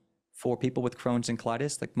home for people with Crohn's and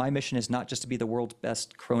colitis. Like, my mission is not just to be the world's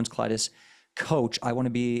best Crohn's colitis coach. I want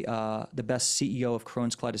to be the best CEO of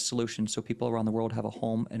Crohn's Colitis Solutions so people around the world have a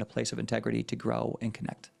home and a place of integrity to grow and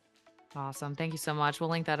connect. Awesome. Thank you so much. We'll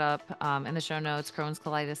link that up in the show notes,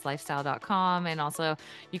 crohnscolitislifestyle.com. And also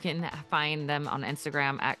you can find them on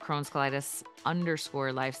Instagram at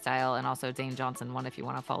crohnscolitis_lifestyle, and also Dane Johnson one if you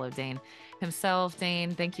want to follow Dane himself.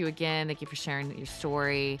 Dane, thank you again. Thank you for sharing your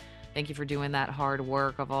story. Thank you for doing that hard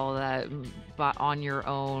work of all that, but on your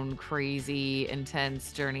own crazy,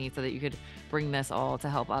 intense journey so that you could bring this all to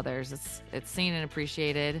help others. It's seen and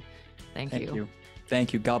appreciated. Thank you.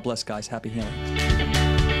 Thank you. God bless, guys. Happy healing.